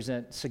people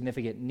represent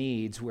significant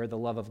needs where the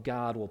love of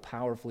God will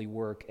powerfully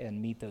work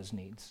and meet those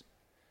needs.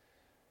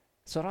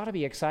 So it ought to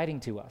be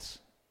exciting to us.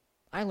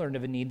 I learned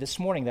of a need this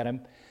morning that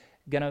I'm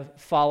going to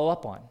follow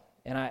up on.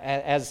 And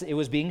as it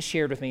was being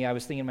shared with me, I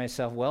was thinking to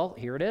myself, well,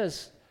 here it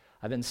is.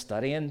 I've been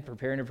studying,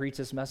 preparing to preach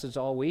this message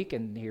all week,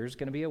 and here's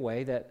going to be a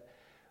way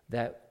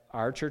that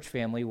our church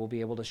family will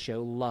be able to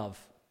show love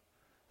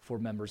for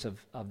members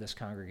of this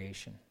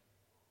congregation.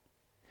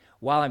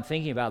 While I'm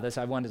thinking about this,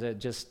 I wanted to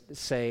just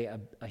say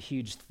a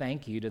huge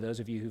thank you to those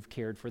of you who've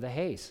cared for the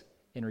Hayes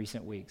in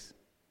recent weeks,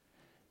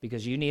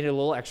 because you needed a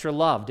little extra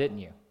love, didn't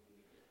you?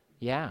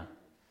 Yeah.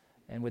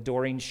 And with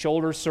Doreen's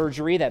shoulder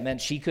surgery, that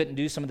meant she couldn't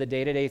do some of the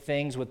day-to-day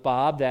things with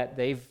Bob that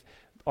they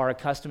are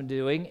accustomed to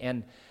doing.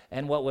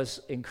 And what was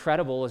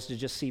incredible is to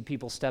just see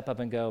people step up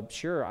and go,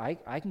 sure,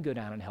 I can go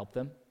down and help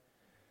them.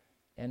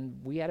 And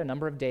we had a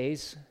number of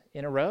days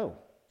in a row,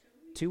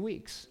 2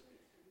 weeks.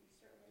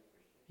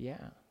 Yeah.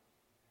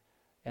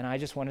 And I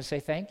just want to say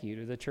thank you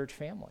to the church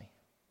family.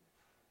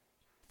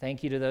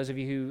 Thank you to those of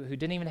you who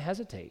didn't even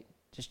hesitate,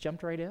 just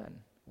jumped right in.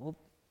 Well,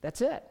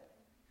 that's it.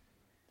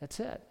 That's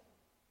it.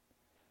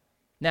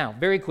 Now,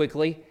 very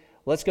quickly,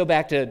 let's go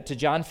back to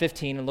John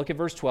 15 and look at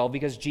verse 12,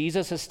 because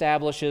Jesus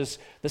establishes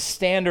the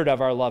standard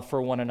of our love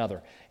for one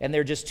another. And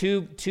there are just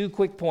two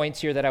quick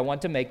points here that I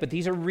want to make, but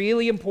these are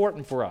really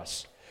important for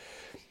us.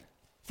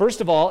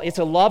 First of all, it's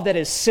a love that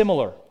is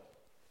similar.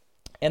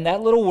 And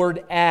that little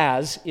word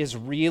 "as" is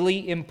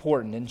really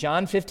important. In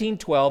John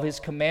 15:12,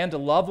 his command to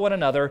love one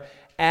another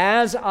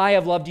as I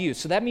have loved you.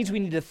 So that means we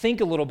need to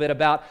think a little bit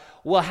about,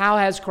 well, how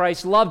has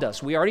Christ loved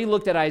us? We already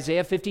looked at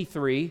Isaiah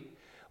 53.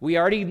 We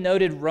already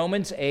noted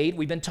Romans 8.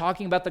 We've been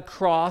talking about the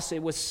cross.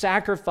 It was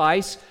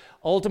sacrifice,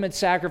 ultimate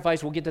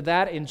sacrifice. We'll get to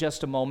that in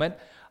just a moment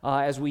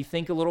as we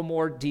think a little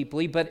more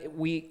deeply. But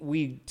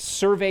we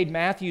surveyed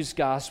Matthew's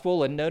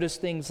gospel and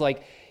noticed things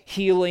like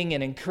healing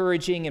and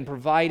encouraging and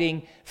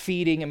providing,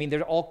 feeding. I mean,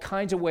 there are all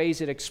kinds of ways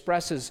it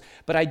expresses.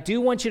 But I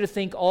do want you to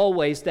think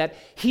always that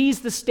he's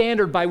the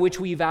standard by which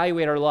we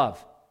evaluate our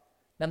love.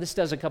 Now, this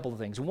does a couple of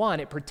things. One,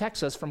 it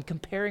protects us from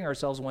comparing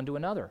ourselves one to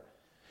another.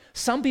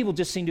 Some people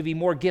just seem to be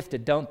more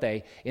gifted, don't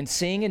they, in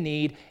seeing a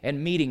need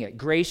and meeting it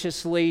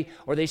graciously,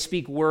 or they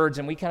speak words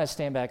and we kind of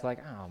stand back like,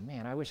 oh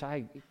man, I wish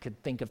I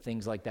could think of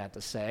things like that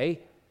to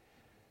say.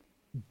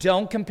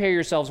 Don't compare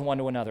yourselves one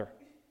to another,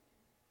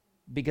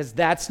 because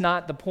that's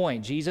not the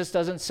point. Jesus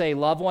doesn't say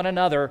love one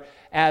another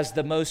as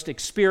the most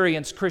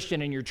experienced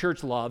Christian in your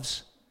church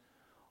loves,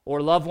 or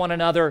love one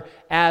another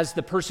as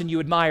the person you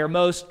admire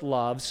most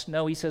loves.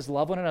 No, he says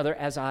love one another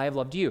as I have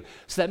loved you.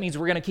 So that means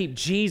we're going to keep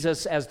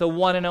Jesus as the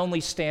one and only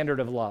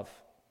standard of love.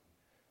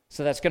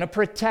 So that's going to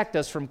protect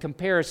us from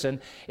comparison.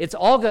 It's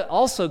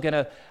also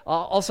going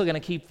to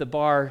keep the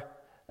bar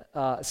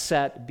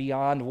set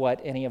beyond what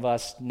any of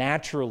us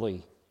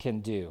naturally can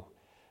do.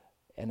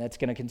 And that's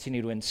going to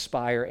continue to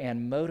inspire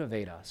and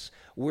motivate us.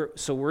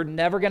 We're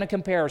never going to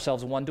compare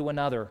ourselves one to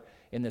another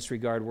in this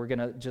regard. We're going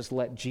to just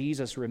let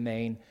Jesus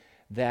remain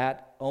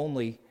that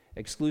only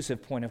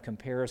exclusive point of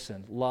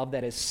comparison, love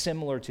that is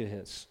similar to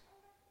his.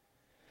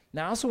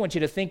 Now, I also want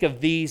you to think of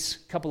these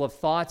couple of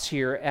thoughts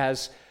here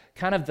as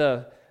kind of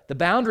the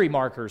boundary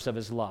markers of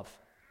his love.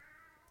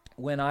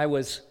 When I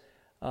was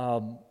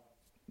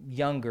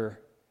younger,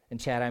 and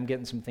Chad, I'm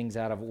getting some things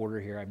out of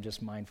order here. I'm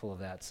just mindful of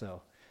that,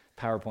 so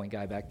PowerPoint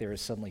guy back there is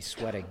suddenly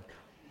sweating.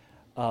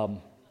 My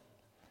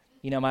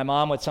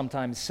mom would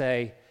sometimes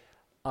say,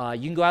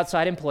 you can go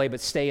outside and play, but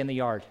stay in the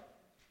yard.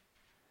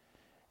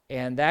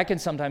 And that can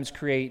sometimes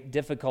create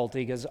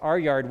difficulty because our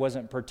yard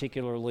wasn't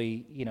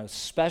particularly,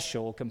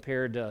 special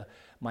compared to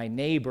my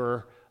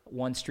neighbor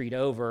one street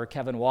over,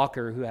 Kevin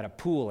Walker, who had a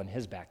pool in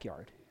his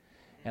backyard.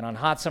 And on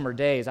hot summer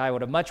days, I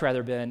would have much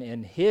rather been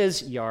in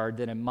his yard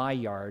than in my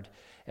yard.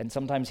 And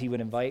sometimes he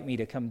would invite me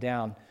to come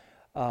down.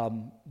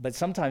 But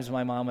sometimes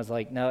my mom was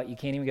like, no, you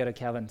can't even go to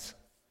Kevin's.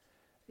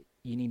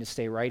 You need to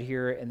stay right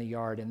here in the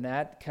yard. And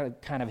that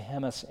kind of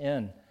hem us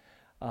in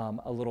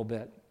a little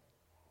bit.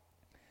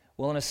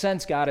 Well, in a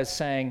sense, God is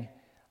saying,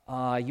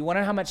 you want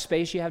to know how much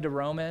space you have to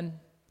roam in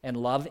and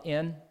love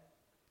in?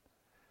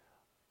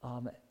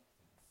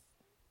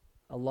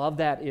 A love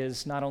that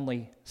is not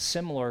only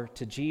similar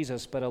to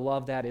Jesus, but a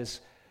love that is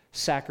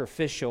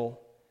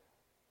sacrificial.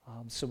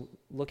 So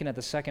looking at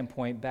the second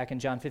point, back in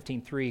John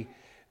 15:3,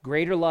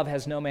 greater love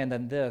has no man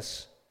than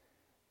this,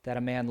 that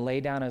a man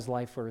lay down his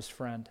life for his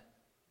friend.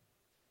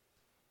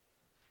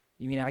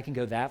 You mean I can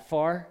go that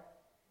far?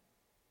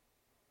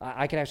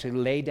 I could actually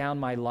lay down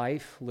my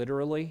life,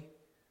 literally,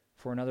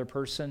 for another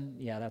person?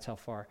 Yeah, that's how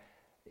far.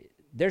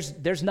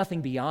 There's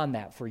nothing beyond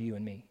that for you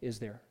and me, is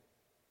there?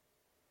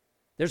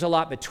 There's a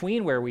lot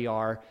between where we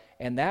are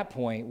and that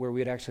point where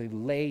we'd actually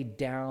lay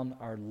down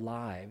our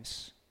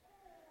lives.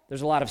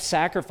 There's a lot of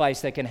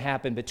sacrifice that can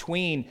happen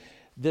between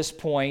this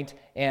point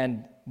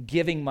and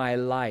giving my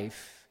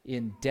life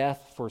in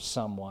death for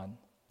someone.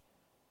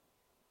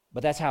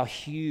 But that's how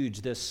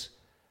huge this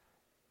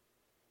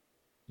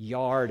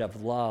yard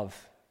of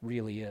love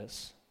really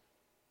is.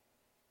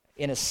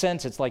 In a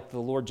sense, it's like the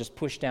Lord just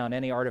pushed down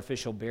any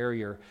artificial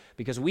barrier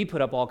because we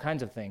put up all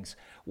kinds of things.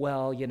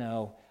 Well,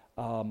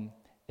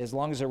 as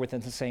long as they're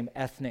within the same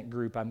ethnic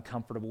group I'm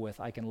comfortable with,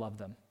 I can love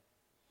them.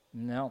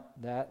 No,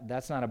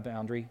 that's not a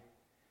boundary.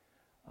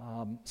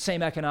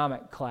 Same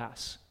economic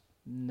class.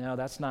 No,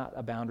 that's not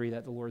a boundary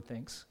that the Lord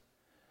thinks.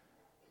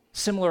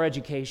 similar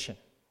education,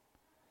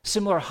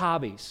 similar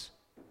hobbies.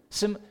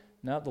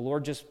 No, the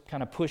Lord just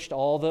kind of pushed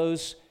all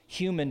those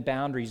human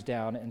boundaries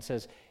down and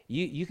says,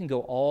 you can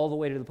go all the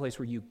way to the place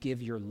where you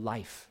give your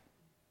life.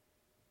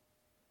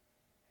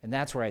 And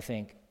that's where I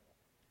think,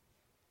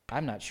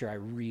 I'm not sure I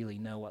really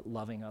know what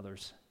loving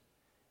others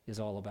is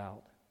all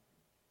about.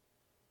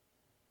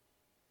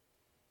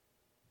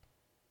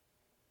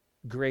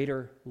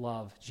 Greater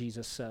love,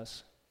 Jesus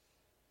says.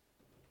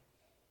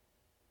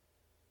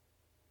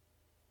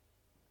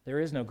 There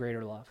is no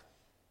greater love.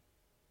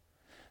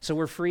 So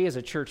we're free as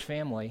a church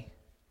family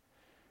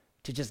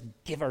to just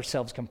give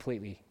ourselves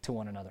completely to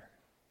one another.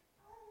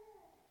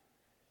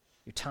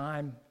 Your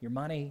time, your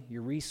money,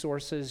 your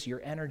resources, your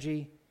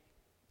energy,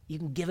 you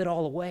can give it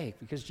all away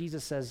because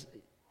Jesus says,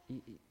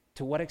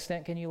 to what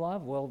extent can you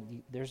love? Well,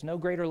 there's no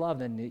greater love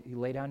than you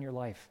lay down your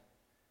life.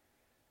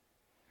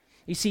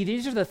 You see,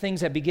 these are the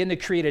things that begin to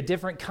create a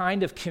different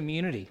kind of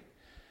community,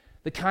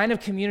 the kind of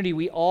community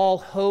we all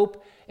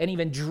hope and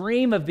even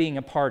dream of being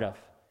a part of.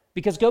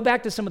 Because go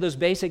back to some of those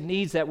basic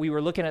needs that we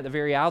were looking at the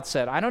very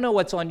outset. I don't know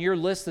what's on your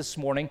list this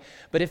morning,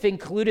 but if it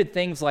included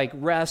things like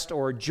rest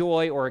or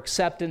joy or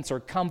acceptance or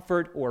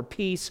comfort or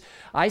peace,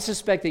 I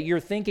suspect that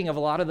you're thinking of a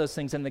lot of those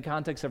things in the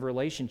context of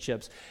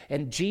relationships.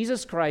 And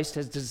Jesus Christ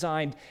has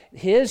designed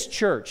his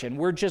church, and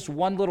we're just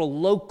one little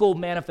local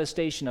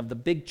manifestation of the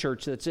big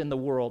church that's in the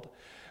world.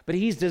 But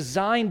he's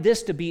designed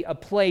this to be a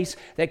place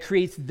that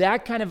creates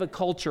that kind of a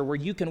culture where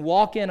you can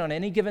walk in on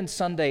any given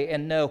Sunday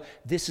and know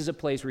this is a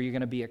place where you're going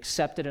to be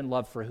accepted and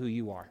loved for who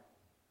you are.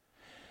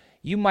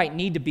 You might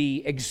need to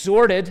be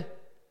exhorted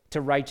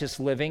to righteous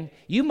living.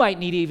 You might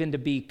need even to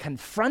be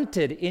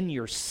confronted in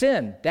your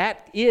sin.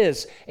 That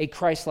is a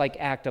Christ-like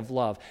act of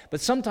love. But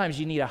sometimes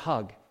you need a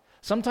hug.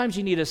 Sometimes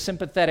you need a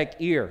sympathetic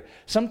ear.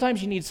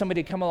 Sometimes you need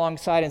somebody to come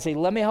alongside and say,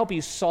 let me help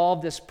you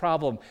solve this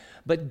problem.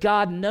 But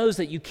God knows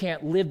that you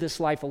can't live this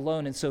life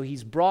alone, and so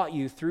he's brought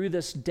you through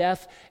this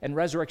death and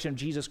resurrection of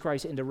Jesus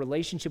Christ into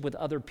relationship with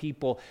other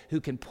people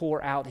who can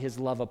pour out his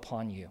love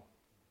upon you.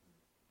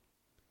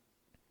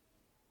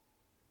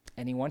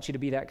 And he wants you to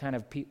be that kind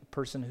of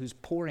person who's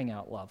pouring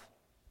out love.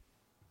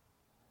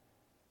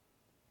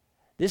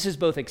 This is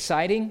both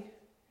exciting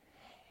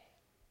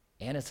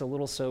and it's a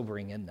little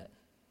sobering, isn't it?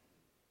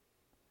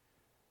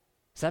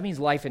 So that means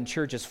life in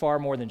church is far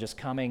more than just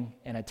coming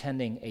and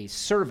attending a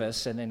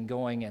service and then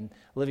going and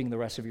living the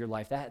rest of your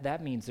life.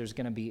 That means there's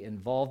going to be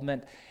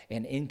involvement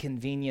and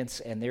inconvenience,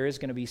 and there is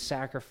going to be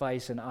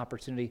sacrifice and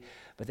opportunity,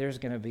 but there's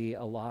going to be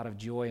a lot of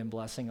joy and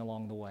blessing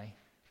along the way.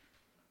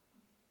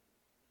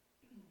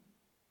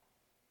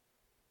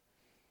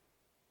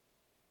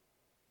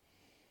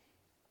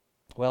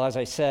 Well, as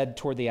I said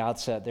toward the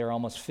outset, there are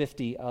almost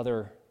 50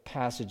 other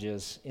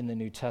passages in the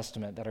New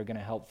Testament that are going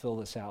to help fill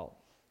this out.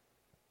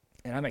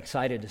 And I'm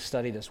excited to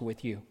study this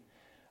with you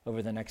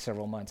over the next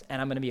several months.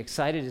 And I'm going to be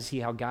excited to see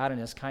how God in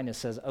his kindness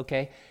says,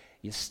 okay,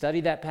 you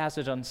studied that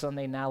passage on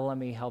Sunday, now let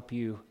me help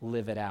you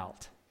live it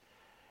out.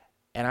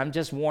 And I'm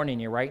just warning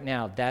you right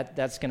now,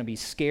 that's going to be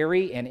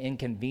scary and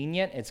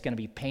inconvenient. It's going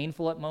to be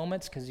painful at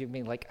moments because you'll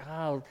be like,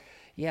 oh,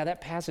 yeah, that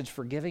passage,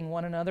 forgiving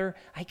one another,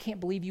 I can't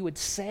believe you would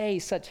say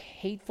such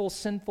hateful,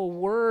 sinful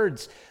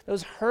words.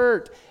 Those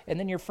hurt. And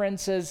then your friend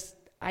says,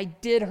 I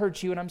did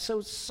hurt you, and I'm so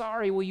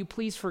sorry. Will you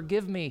please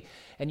forgive me?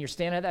 And you're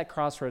standing at that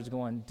crossroads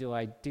going, do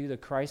I do the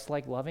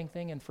Christ-like loving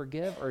thing and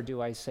forgive, or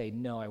do I say,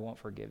 no, I won't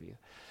forgive you?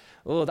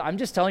 Well, I'm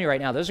just telling you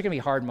right now, those are going to be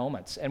hard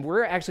moments, and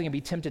we're actually going to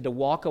be tempted to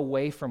walk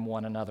away from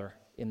one another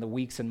in the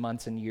weeks and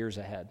months and years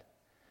ahead.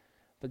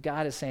 But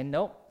God is saying,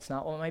 nope, it's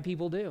not what my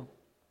people do.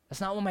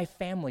 That's not what my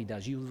family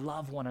does. You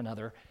love one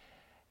another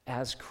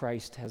as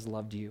Christ has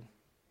loved you.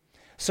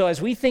 So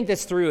as we think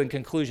this through in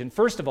conclusion,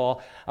 first of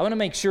all, I want to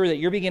make sure that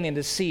you're beginning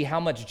to see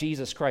how much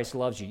Jesus Christ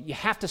loves you. You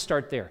have to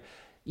start there.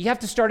 You have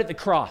to start at the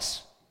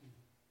cross.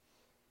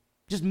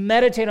 Just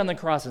meditate on the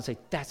cross and say,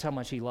 that's how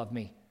much he loved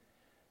me.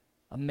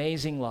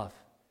 Amazing love,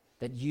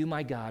 that you,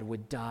 my God,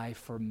 would die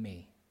for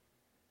me.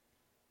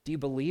 Do you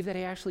believe that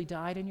he actually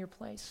died in your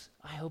place?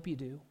 I hope you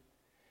do.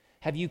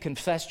 Have you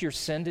confessed your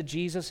sin to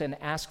Jesus and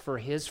asked for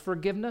his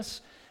forgiveness?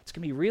 It's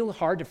going to be real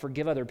hard to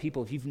forgive other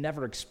people if you've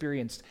never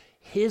experienced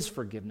his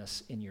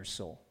forgiveness in your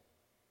soul.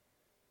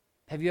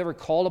 Have you ever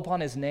called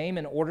upon his name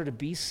in order to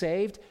be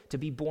saved, to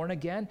be born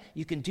again?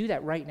 You can do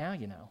that right now,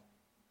 you know.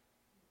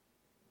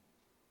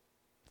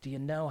 Do you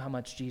know how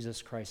much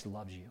Jesus Christ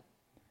loves you?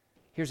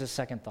 Here's a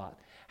second thought.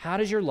 How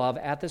does your love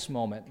at this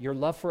moment, your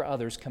love for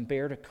others,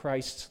 compare to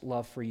Christ's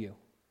love for you?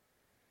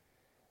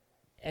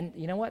 And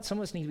you know what? Some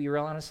of us need to be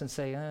real honest and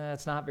say,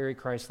 it's not very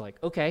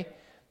Christ-like. Okay,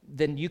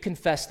 then you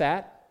confess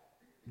that.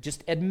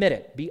 Just admit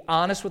it. Be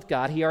honest with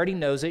God. He already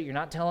knows it. You're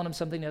not telling him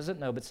something he doesn't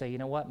know, but say, you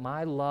know what?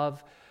 My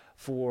love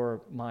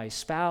for my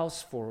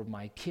spouse, for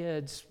my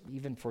kids,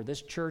 even for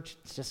this church,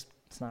 it's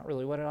not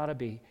really what it ought to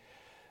be.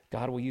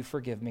 God, will you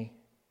forgive me?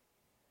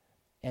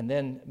 And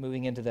then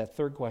moving into that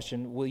third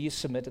question, will you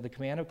submit to the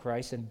command of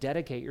Christ and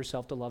dedicate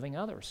yourself to loving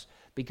others?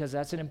 Because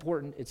that's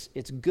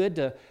it's good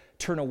to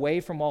turn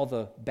away from all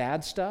the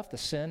bad stuff, the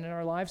sin in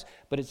our lives,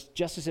 but it's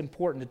just as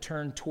important to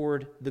turn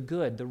toward the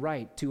good, the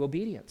right, to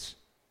obedience.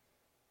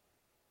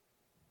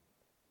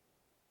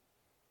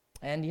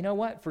 And you know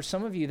what? For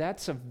some of you,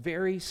 that's a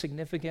very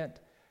significant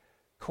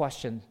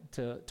question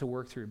to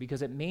work through,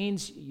 because it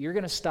means you're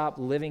going to stop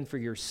living for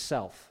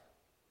yourself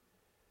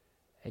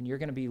and you're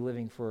going to be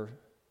living for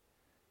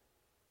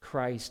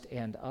Christ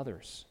and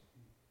others.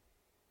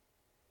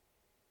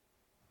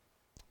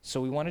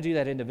 So we want to do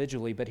that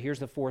individually, but here's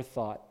the fourth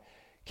thought.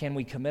 Can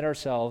we commit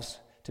ourselves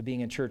to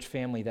being a church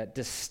family that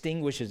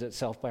distinguishes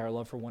itself by our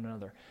love for one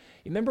another?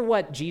 You remember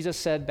what Jesus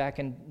said back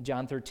in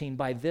John 13?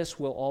 By this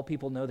will all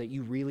people know that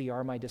you really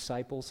are my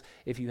disciples,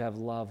 if you have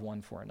love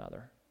one for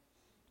another.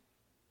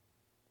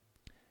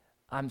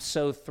 I'm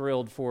so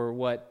thrilled for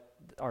what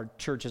our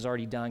church has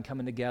already done,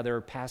 coming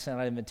together, passing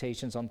out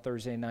invitations on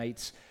Thursday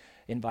nights,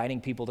 inviting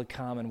people to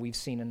come, and we've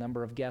seen a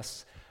number of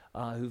guests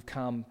who've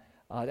come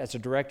as a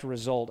direct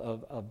result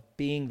of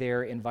being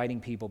there, inviting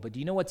people. But do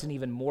you know what's an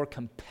even more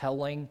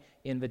compelling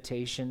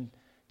invitation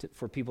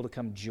for people to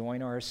come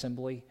join our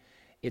assembly?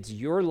 It's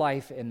your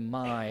life and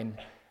mine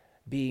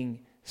being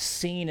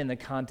seen in the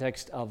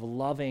context of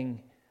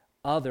loving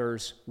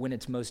others when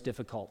it's most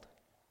difficult.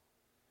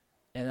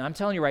 And I'm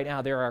telling you right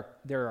now, there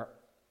are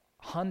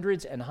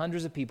hundreds and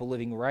hundreds of people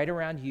living right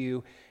around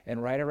you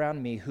and right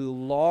around me who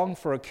long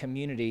for a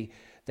community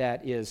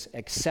that is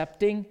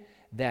accepting,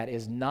 that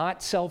is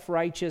not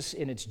self-righteous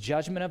in its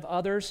judgment of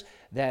others,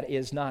 that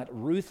is not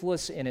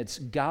ruthless in its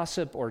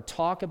gossip or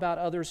talk about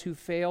others who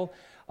fail,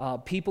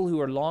 people who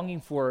are longing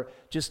for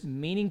just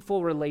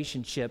meaningful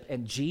relationship.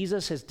 And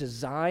Jesus has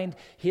designed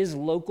his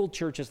local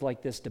churches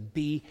like this to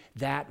be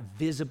that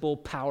visible,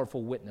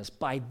 powerful witness.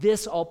 By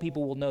this, all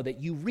people will know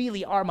that you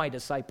really are my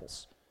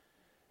disciples,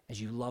 as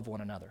you love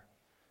one another.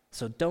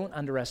 So don't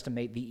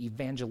underestimate the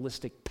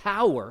evangelistic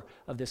power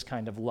of this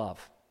kind of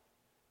love.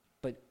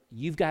 But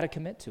you've got to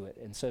commit to it,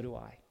 and so do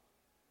I.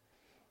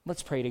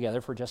 Let's pray together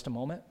for just a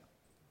moment.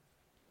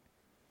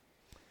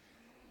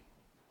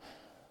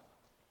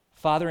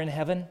 Father in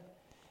heaven,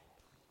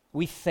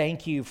 we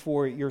thank you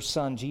for your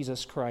Son,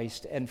 Jesus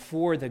Christ, and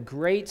for the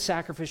great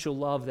sacrificial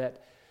love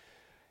that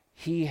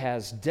he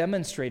has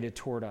demonstrated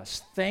toward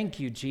us. Thank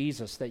you,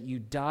 Jesus, that you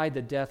died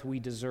the death we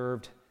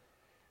deserved,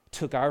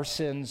 took our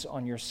sins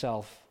on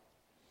yourself.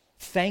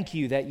 Thank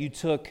you that you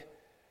took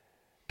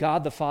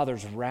God the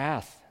Father's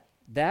wrath.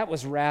 That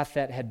was wrath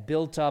that had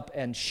built up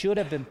and should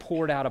have been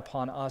poured out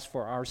upon us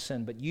for our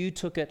sin, but you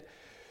took it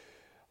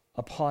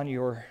on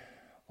your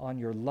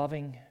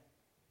loving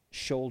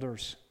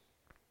shoulders.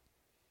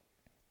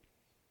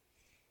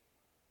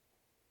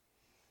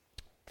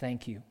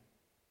 Thank you.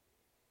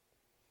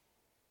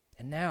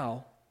 And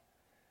now,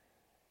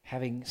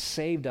 having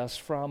saved us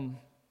from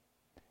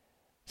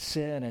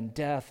sin and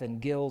death and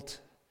guilt,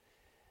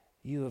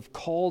 you have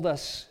called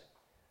us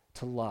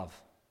to love.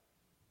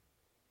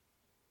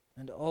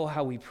 And oh,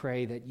 how we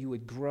pray that you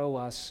would grow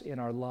us in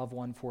our love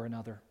one for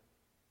another.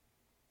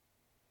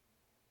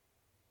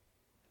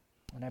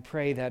 And I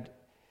pray that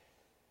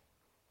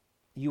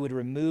you would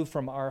remove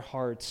from our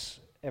hearts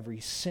every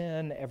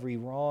sin, every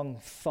wrong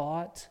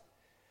thought,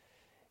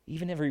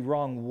 even every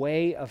wrong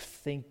way of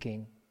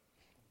thinking,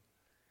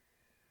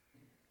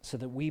 so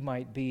that we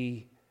might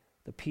be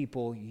the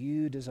people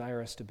you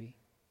desire us to be.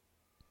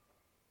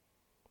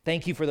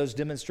 Thank you for those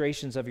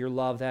demonstrations of your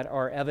love that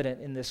are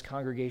evident in this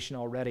congregation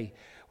already.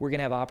 We're going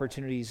to have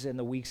opportunities in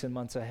the weeks and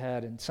months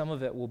ahead, and some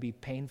of it will be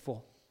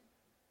painful.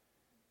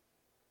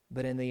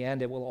 But in the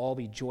end, it will all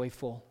be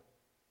joyful,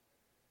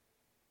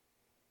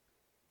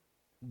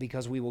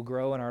 because we will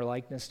grow in our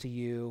likeness to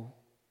you.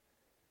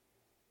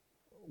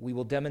 We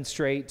will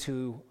demonstrate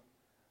to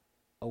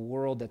a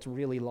world that's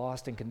really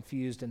lost and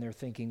confused in their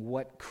thinking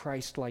what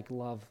Christ-like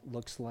love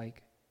looks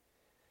like.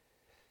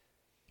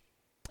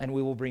 And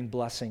we will bring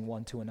blessing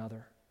one to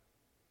another.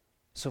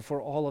 So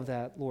for all of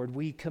that, Lord,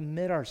 we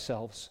commit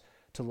ourselves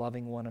to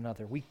loving one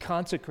another. We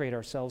consecrate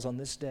ourselves on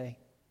this day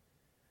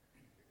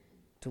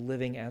to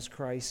living as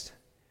Christ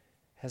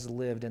has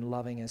lived and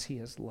loving as he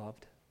has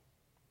loved.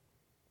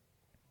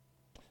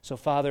 So,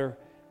 Father,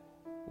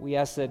 we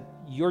ask that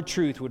your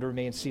truth would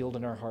remain sealed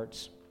in our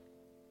hearts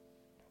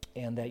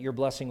and that your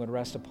blessing would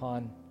rest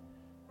upon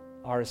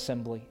our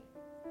assembly.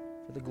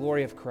 For the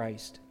glory of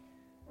Christ,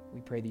 we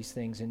pray these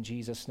things in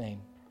Jesus'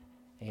 name.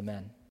 Amen.